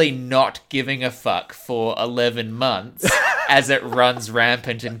 Literally not giving a fuck for 11 months as it runs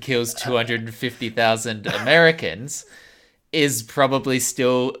rampant and kills 250,000 Americans is probably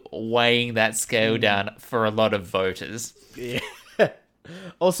still weighing that scale down for a lot of voters. Yeah.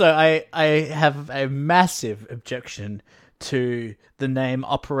 Also, I have a massive objection to the name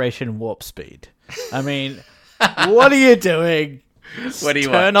Operation Warp Speed. I mean, what are you doing? What do you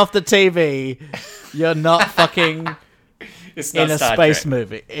Turn want? off the TV. You're not fucking It's not in a Star space Trek.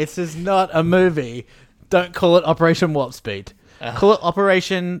 movie. It's just not a movie. Don't call it Operation Warp Speed. Call it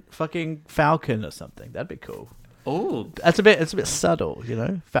Operation fucking Falcon or something. That'd be cool. Ooh, It's a bit subtle, you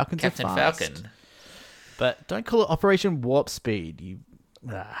know. Falcons Captain are fast. Falcon. But don't call it Operation Warp Speed.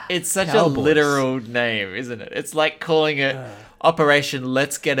 It's such Cowboys. a literal name, isn't it? It's like calling it Operation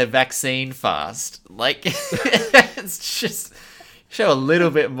Let's Get a Vaccine Fast. Like, it's just show a little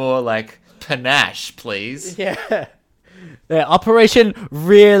bit more like panache, please. Yeah. Yeah, Operation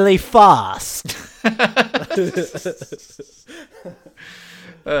Really Fast. Losers.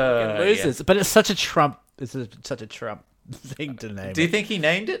 Yeah. But it's such a Trump. Such a Trump thing to name. Do you it. think he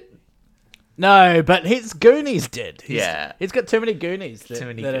named it? No, but his Goonies did. Yeah. He's got too many Goonies. Too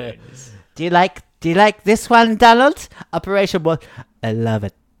many that are- Goonies. Do you like this one, Donald? Operation what? I love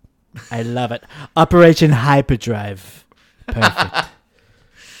it. I love it. Operation Hyperdrive. Perfect.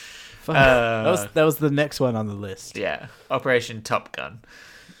 Fuck. That was the next one on the list. Yeah, Operation Top Gun.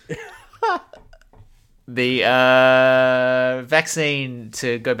 The vaccine,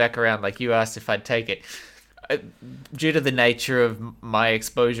 to go back around, like you asked if I'd take it, due to the nature of my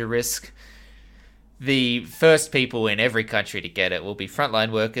exposure risk, the first people in every country to get it will be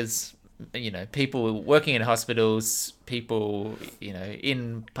frontline workers, people working in hospitals, people,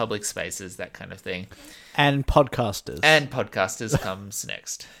 in public spaces, that kind of thing. And podcasters. And podcasters comes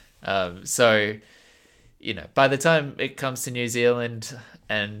next. So, by the time it comes to New Zealand,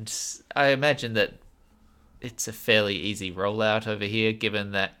 and I imagine that it's a fairly easy rollout over here,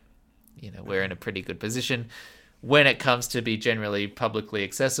 given that, we're in a pretty good position. When it comes to be generally publicly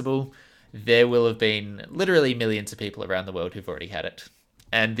accessible, there will have been literally millions of people around the world who've already had it.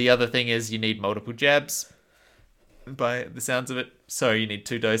 And the other thing is you need multiple jabs, by the sounds of it. So you need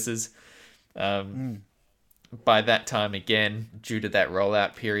 2 doses. By that time, again, due to that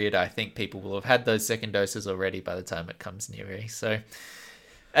rollout period, I think people will have had those second doses already by the time it comes near. So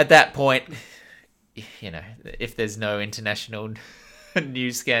at that point, if there's no international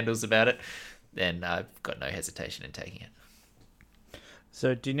news scandals about it, then I've got no hesitation in taking it.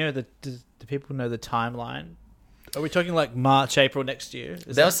 So do people know the timeline? Are we talking like March, April next year?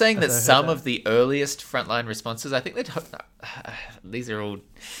 They were saying that some of the earliest frontline responses, I think these are all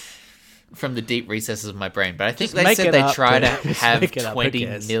from the deep recesses of my brain, but I think they said they try to have 20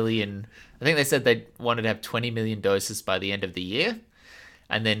 million. I think they said they wanted to have 20 million doses by the end of the year,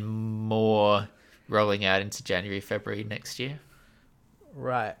 and then more rolling out into January, February next year.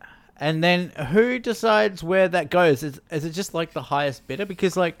 Right. And then who decides where that goes? Is it just like the highest bidder?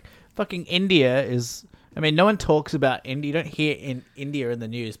 Because like fucking India is... I mean, no one talks about India. You don't hear in India in the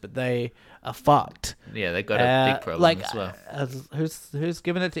news, but they are fucked. Yeah, they've got a big problem as well. Who's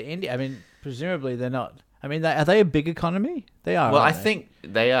giving it to India? I mean, presumably they're not. I mean, are they a big economy? They are. Well, I aren't they? think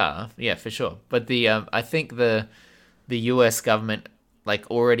they are. Yeah, for sure. But I think the US government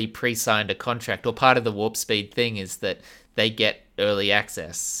already pre-signed a contract, or part of the Warp Speed thing is that they get early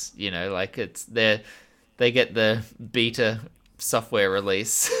access. They get the beta software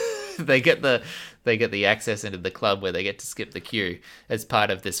release. they get the access into the club where they get to skip the queue as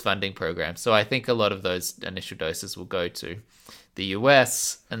part of this funding program. So I think a lot of those initial doses will go to the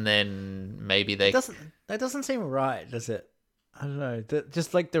US, and then maybe they... That doesn't seem right, does it? I don't know.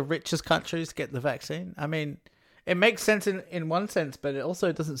 Just like the richest countries get the vaccine. I mean, it makes sense in one sense, but it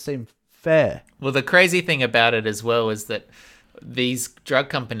also doesn't seem fair. Well, the crazy thing about it as well is that these drug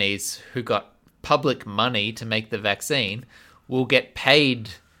companies who got public money to make the vaccine will get paid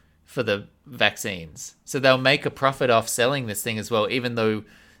for the vaccines. So they'll make a profit off selling this thing as well, even though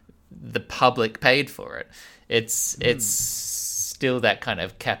the public paid for it. It's still that kind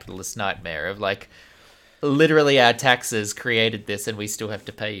of capitalist nightmare of literally our taxes created this and we still have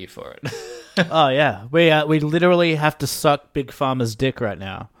to pay you for it. Oh yeah, we literally have to suck Big Pharma's dick right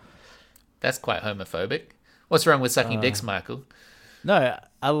now. That's quite homophobic. What's wrong with sucking dicks, Michael? No,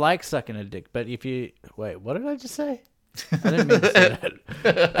 I like sucking a dick, but if you... Wait, what did I just say? I didn't mean to say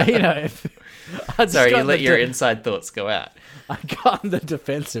that. Sorry, you let your inside thoughts go out. I got on the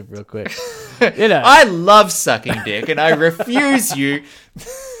defensive real quick. I love sucking dick, and I refuse you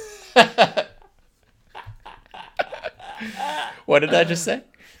What did I just say?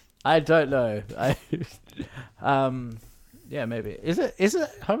 I don't know. Yeah, maybe. Is it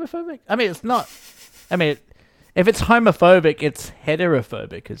homophobic? I mean, it's not. I mean, if it's homophobic, it's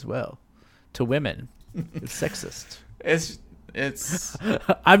heterophobic as well to women. It's sexist. It's.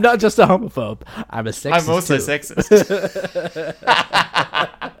 I'm not just a homophobe. I'm a sexist. I'm also too. sexist.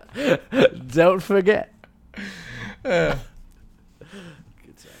 Don't forget.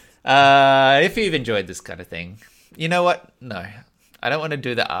 If you've enjoyed this kind of thing, you know what? No, I don't want to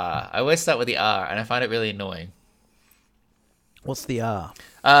do the R. I always start with the R, and I find it really annoying. What's the R?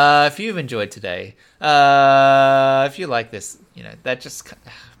 If you've enjoyed today, if you like this, that just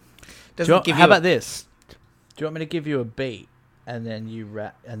doesn't give you. How about this? Do you want me to give you a beat and then you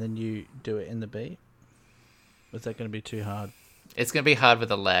rap and then you do it in the beat? Was that going to be too hard? It's going to be hard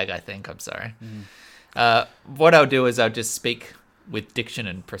with a lag, I think. I'm sorry. What I'll do is I'll just speak with diction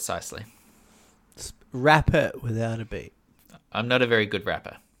and precisely. Rap it without a beat. I'm not a very good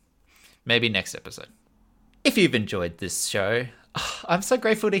rapper. Maybe next episode. If you've enjoyed this show, I'm so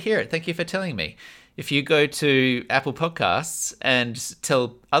grateful to hear it. Thank you for telling me. If you go to Apple Podcasts and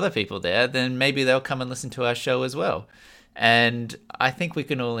tell other people there, then maybe they'll come and listen to our show as well. And I think we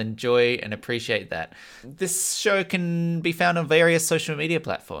can all enjoy and appreciate that. This show can be found on various social media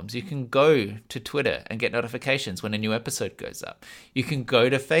platforms. You can go to Twitter and get notifications when a new episode goes up. You can go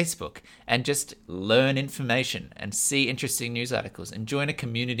to Facebook and just learn information and see interesting news articles and join a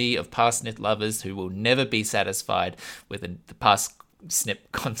community of Parsnip lovers who will never be satisfied with the past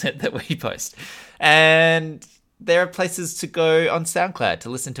snip content that we post. And there are places to go on SoundCloud to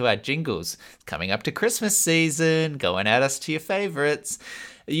listen to our jingles. Coming up to Christmas season, go and add us to your favorites.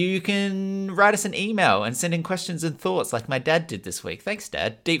 You can write us an email and send in questions and thoughts like my dad did this week. Thanks,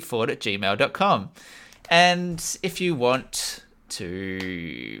 Dad. deepford@gmail.com. And if you want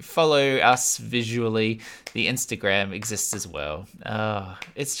to follow us visually, the Instagram exists as well.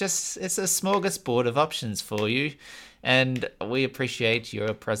 It's a smorgasbord of options for you, and we appreciate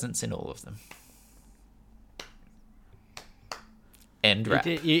your presence in all of them. End rap.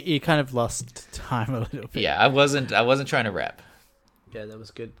 You kind of lost time a little bit. Yeah, I wasn't trying to rap. Yeah, that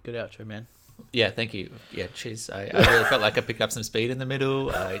was good. Good outro, man. Yeah, thank you. Yeah, cheers. I really felt like I picked up some speed in the middle.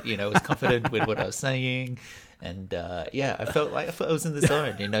 I was confident with what I was saying, and I felt like I was in the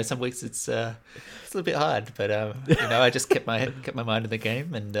zone. Some weeks it's a little bit hard, but I just kept my mind in the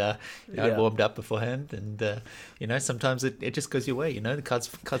game, and I warmed up beforehand, and sometimes it just goes your way. The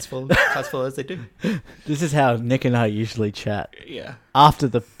cards fall as they do. This is how Nick and I usually chat. Yeah. After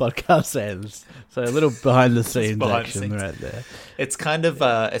the podcast ends, so a little behind the scenes action right there. It's kind of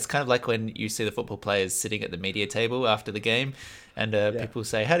like when you see the football players sitting at the media table after the game, and people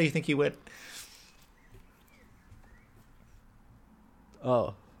say, "How do you think you went?"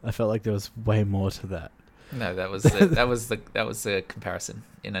 Oh, I felt like there was way more to that. No, that was the comparison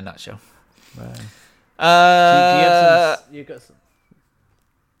in a nutshell. Right. You got some.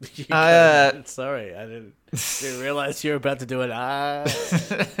 Sorry, I didn't realize you were about to do it.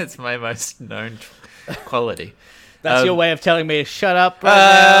 It's my most known quality. That's your way of telling me to shut up right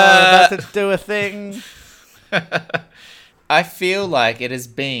now. I'm about to do a thing. I feel like it has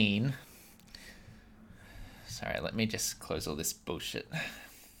been... Sorry, let me just close all this bullshit.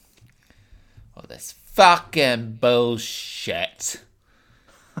 All this fucking bullshit.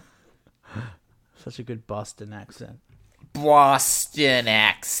 Such a good Boston accent. Boston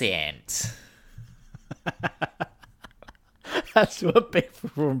accent. That's what people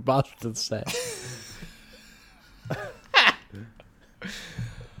from Boston say.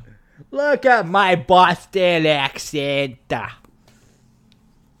 Look at my Boston accent.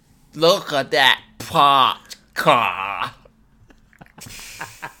 Look at that pot car.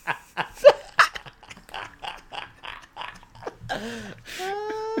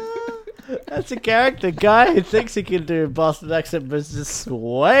 That's a character guy who thinks he can do a Boston accent, but it's just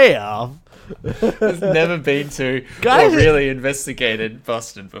way off. Has never been to or really investigated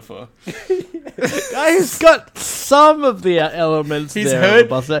Boston before. Guy who's got some of the elements. He's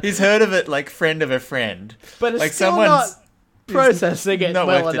heard of it like friend of a friend, but it's like still not processing it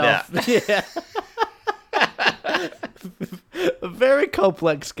well enough. Yeah. A very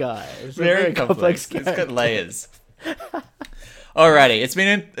complex guy. Very complex guy. It's got layers. Alrighty,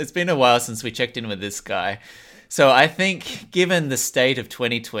 it's been a while since we checked in with this guy, so I think, given the state of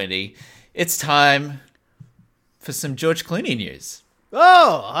 2020, it's time for some George Clooney news.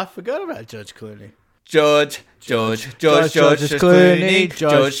 Oh, I forgot about George Clooney. George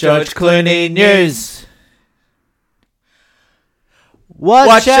Clooney news.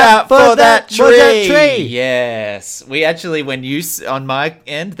 Watch out for that tree. Yes, we actually, when you on my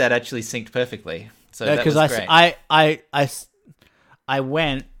end, that actually synced perfectly. So that was great. I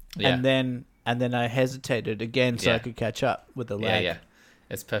went Yeah. and then I hesitated again so Yeah. I could catch up with the lag. Yeah,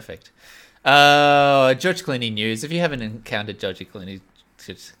 it's perfect. George Clooney news. If you haven't encountered George Clooney,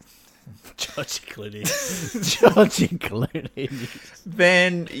 George Clooney.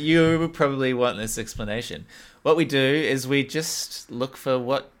 then you probably want this explanation. What we do is we just look for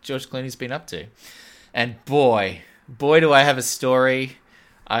what George Clooney's been up to. And boy, do I have a story.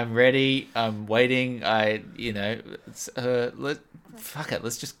 I'm ready. I'm waiting. Fuck it.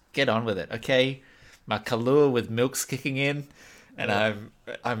 Let's just get on with it, okay? My Kahlua with milk's kicking in, and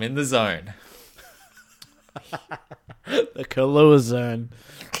I'm in the zone. The Kahlua zone.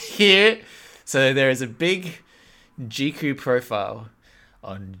 Here, so there is a big GQ profile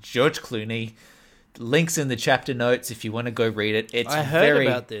on George Clooney. Links in the chapter notes if you want to go read it. I heard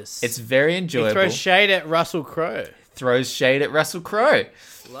about this. It's very enjoyable. He throws shade at Russell Crowe.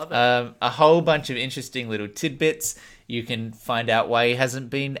 Love it. A whole bunch of interesting little tidbits. You can find out why he hasn't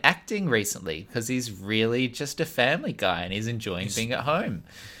been acting recently, because he's really just a family guy and he's enjoying being at home.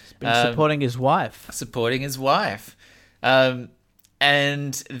 He's been supporting his wife. And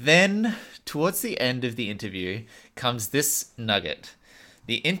then towards the end of the interview comes this nugget.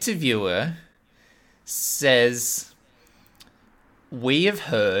 The interviewer says, "We have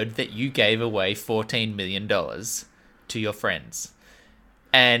heard that you gave away $14 million to your friends."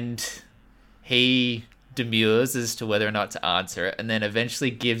 And he demurs as to whether or not to answer it, and then eventually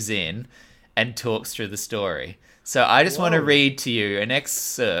gives in and talks through the story. So I just want to read to you an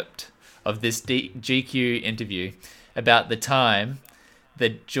excerpt of this GQ interview about the time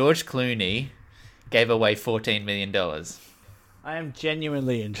that George Clooney gave away $14 million. I am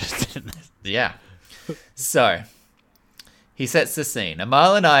genuinely interested in this. Yeah. So, he sets the scene.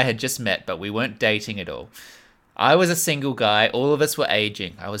 Amal and I had just met, but we weren't dating at all. I was a single guy. All of us were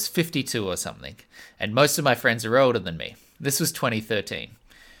aging. I was 52 or something. And most of my friends are older than me. This was 2013.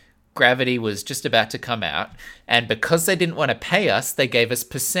 Gravity was just about to come out. And because they didn't want to pay us, they gave us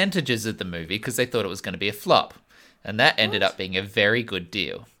percentages of the movie because they thought it was going to be a flop. And that ended up being a very good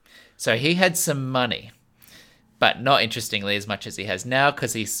deal. So he had some money. But not interestingly as much as he has now,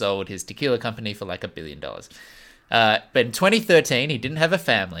 because he sold his tequila company for like $1 billion. But in 2013, he didn't have a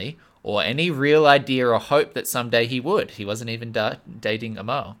family or any real idea or hope that someday he would. He wasn't even dating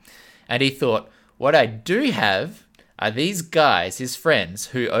Amal. And he thought, what I do have are these guys, his friends,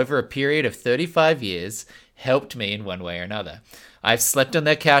 who over a period of 35 years helped me in one way or another. I've slept on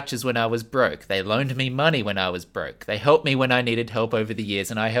their couches when I was broke. They loaned me money when I was broke. They helped me when I needed help over the years,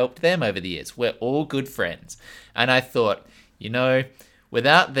 and I helped them over the years. We're all good friends. And I thought,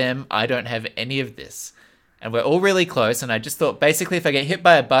 without them, I don't have any of this. And we're all really close, and I just thought, basically, if I get hit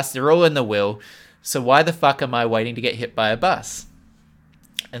by a bus, they're all in the will, so why the fuck am I waiting to get hit by a bus?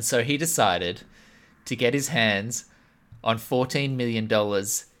 And so he decided to get his hands on $14 million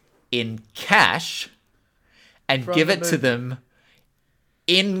in cash and give it to them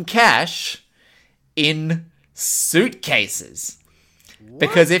in cash in suitcases. What?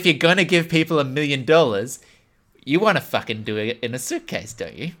 Because if you're going to give people $1 million, you want to fucking do it in a suitcase,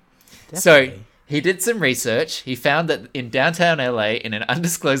 don't you? Definitely. So he did some research. He found that in downtown LA, in an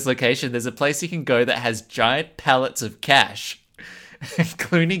undisclosed location, there's a place you can go that has giant pallets of cash.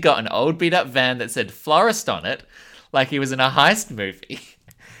 Clooney got an old beat up van that said florist on it, like he was in a heist movie.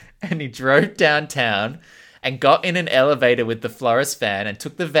 And he drove downtown and got in an elevator with the florist van and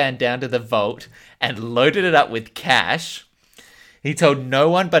took the van down to the vault and loaded it up with cash. He told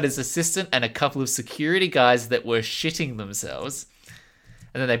no one but his assistant and a couple of security guys that were shitting themselves.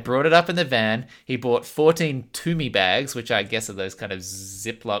 And then they brought it up in the van. He bought 14 Tumi bags, which I guess are those kind of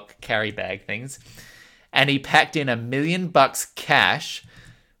Ziploc carry bag things. And he packed in $1 million cash,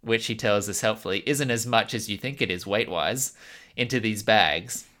 which he tells us helpfully isn't as much as you think it is weight-wise, into these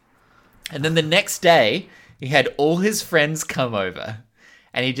bags. And then the next day, he had all his friends come over,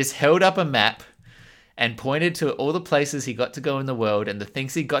 and he just held up a map and pointed to all the places he got to go in the world and the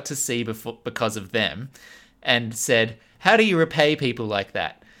things he got to see because of them, and said, how do you repay people like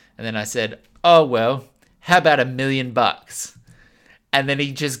that? And then I said, oh, well, how about $1 million? And then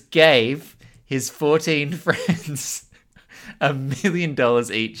he just gave his 14 friends $1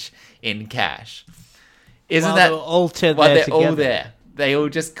 million each in cash. Isn't that all they're all there? They all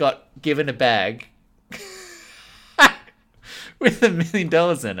just got given a bag with $1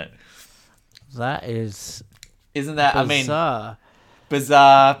 million in it. That is, isn't that bizarre.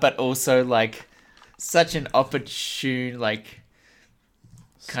 Bizarre, but also like such an opportune, like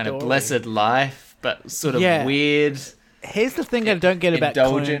kind of blessed life, but sort of weird. Here's the thing I don't get about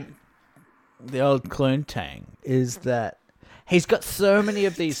indulgent. the old Cluntang is that he's got so many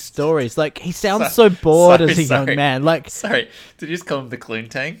of these stories. Like, he sounds so bored as a young man. Like, sorry, did you just call him the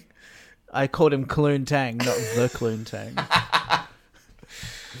Cluntang? I called him Cluntang, not the Cluntang.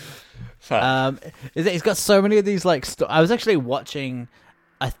 He's got so many of these, like, I was actually watching,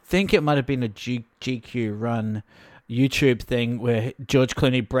 I think it might have been a GQ run YouTube thing where George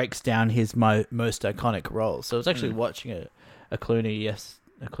Clooney breaks down his most iconic roles. So I was actually watching a Clooney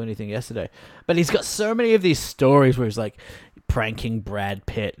thing yesterday. But he's got so many of these stories where he's like pranking Brad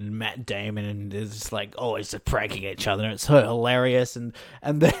Pitt and Matt Damon, and it's just like always just pranking each other. And it's so hilarious, and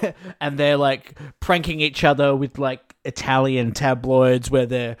they're like pranking each other with like Italian tabloids where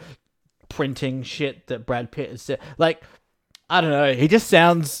they're printing shit that Brad Pitt has said. Like, I don't know. He just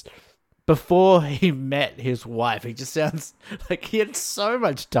sounds. Before he met his wife, he just sounds like he had so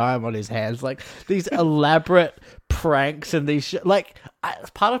much time on his hands. Like, these elaborate pranks and these like,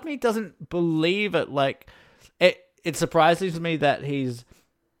 part of me doesn't believe it. Like, it surprises me that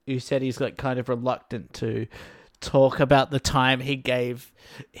you said he's like kind of reluctant to talk about the time he gave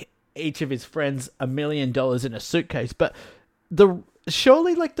each of his friends $1 million in a suitcase. But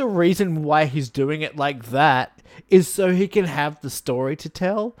surely like the reason why he's doing it like that is so he can have the story to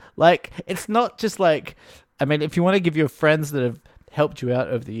tell. Like, it's not just like, I mean, if you want to give your friends that have helped you out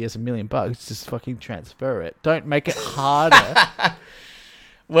over the years $1 million, just fucking transfer it. Don't make it harder.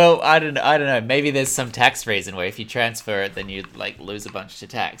 Well, I don't know. Maybe there's some tax reason where if you transfer it, then you like lose a bunch to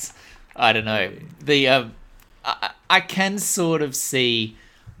tax. I don't know. I can sort of see.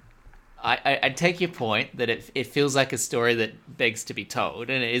 I take your point that it feels like a story that begs to be told,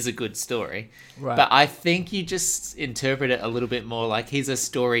 and it is a good story. Right. But I think you just interpret it a little bit more like he's a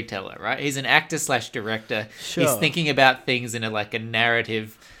storyteller, right? He's an actor/director. Sure. He's thinking about things in a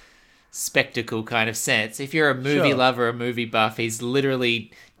narrative spectacle kind of sense. If you're a movie lover, a movie buff, he's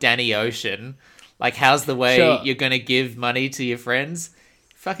literally Danny Ocean. Like, how's the way you're going to give money to your friends?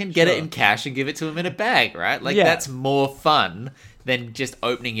 Fucking get it in cash and give it to them in a bag, right? Like, that's more fun than just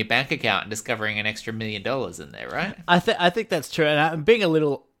opening your bank account and discovering an extra $1 million in there, right? I think that's true, and I'm being a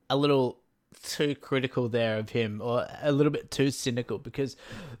little too critical there of him, or a little bit too cynical, because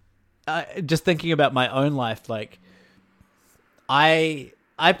just thinking about my own life, like I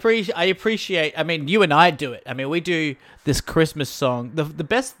appreciate. I mean, you and I do it. I mean, we do this Christmas song. The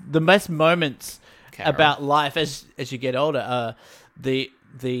best moments about life as you get older are the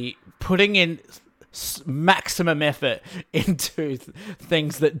putting in maximum effort into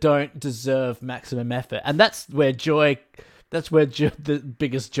things that don't deserve maximum effort, and that's where the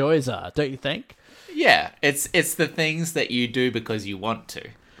biggest joys are, don't you think? Yeah, it's the things that you do because you want to,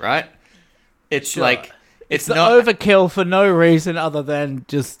 right? It's like it's the not overkill for no reason other than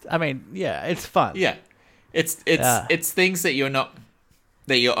just, I mean, yeah, it's fun. Yeah, it's things that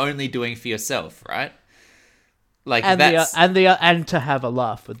you're only doing for yourself, right? Like, and that's and to have a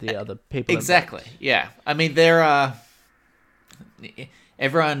laugh with the other people. Exactly. Involved. Yeah. I mean,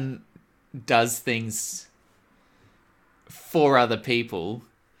 everyone does things for other people.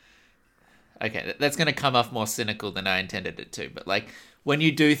 Okay, that's going to come off more cynical than I intended it to, but like, when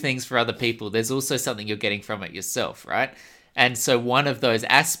you do things for other people, there's also something you're getting from it yourself, right? And so one of those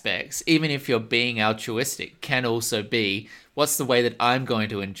aspects, even if you're being altruistic, can also be, what's the way that I'm going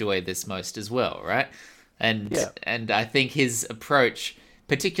to enjoy this most as well, right? And I think his approach,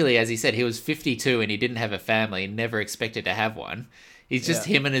 particularly as he said, he was 52 and he didn't have a family and never expected to have one. He's just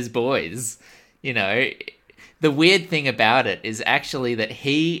him and his boys. You know, the weird thing about it is actually that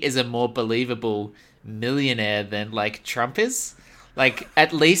he is a more believable millionaire than like Trump is. Like,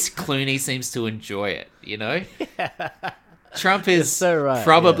 at least Clooney seems to enjoy it, you know? Trump is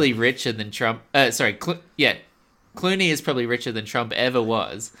probably richer than Trump. Clooney is probably richer than Trump ever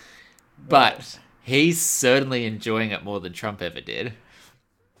was. But he's certainly enjoying it more than Trump ever did.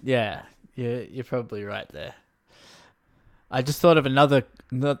 Yeah, you're probably right there. I just thought of another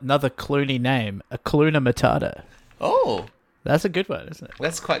Clooney name, Hakuna Matata. Oh, that's a good one, isn't it?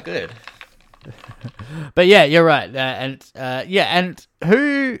 That's quite good. But yeah, you're right, and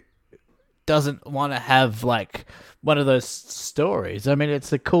who doesn't want to have like one of those stories? I mean,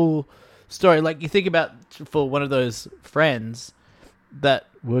 it's a cool story. Like, you think about, for one of those friends that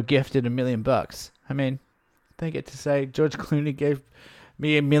were gifted $1 million. I mean, they get to say George Clooney gave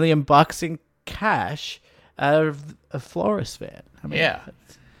me $1 million in cash out of a Flores fan. I mean, yeah,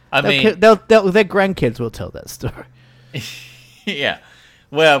 their grandkids will tell that story. Yeah,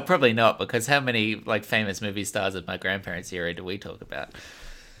 well, probably not, because how many like famous movie stars of my grandparents' era do we talk about?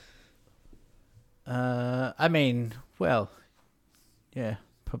 I mean, well, yeah,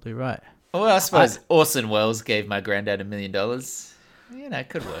 probably right. Well, I suppose Orson Welles gave my granddad $1 million. You know, it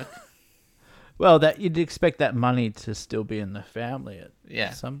could work. Well, that you'd expect that money to still be in the family at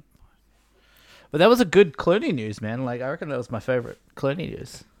Yeah. some. But that was a good Clooney news, man. Like I reckon that was my favorite Clooney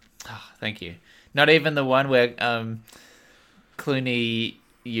news. Oh, thank you. Not even the one where Clooney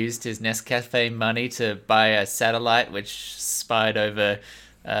used his Nescafe money to buy a satellite which spied over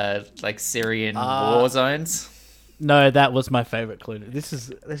like Syrian war zones. No, that was my favorite Clooney. This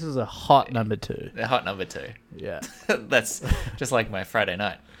is a hot number 2. The hot number 2. Yeah. That's just like my Friday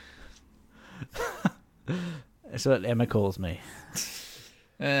night. That's what Emma calls me.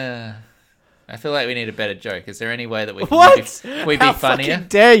 I feel like we need a better joke. Is there any way that we can What? can we be How funnier? fucking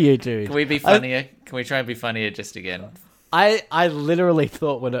dare you, dude? Can we be funnier? Can we try and be funnier just again? I literally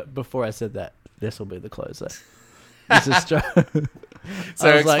thought before I said that this will be the closer. This is true. So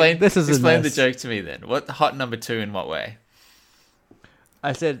explain explain the joke to me then. What hot number 2 in what way?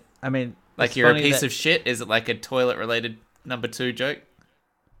 I said, I mean, Like it's you're a funny piece that- of shit? Is it like a toilet related number 2 joke?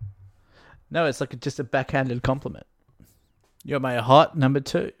 No, it's like just a backhanded compliment. You're my hot number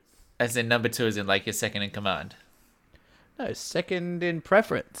 2. As in number 2 is in like your second in command. No, second in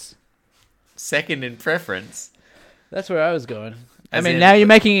preference. Second in preference. That's where I was going. As I mean, in- now you're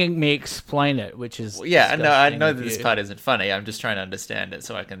making me explain it, which is Well, yeah, I disgusting know of that this you. part isn't funny. I'm just trying to understand it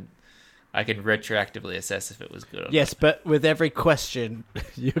so I can retroactively assess if it was good or Yes, but with every question,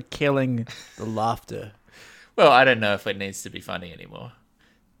 you're killing the laughter. not. Well, I don't know if it needs to be funny anymore.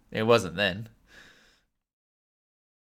 It wasn't then.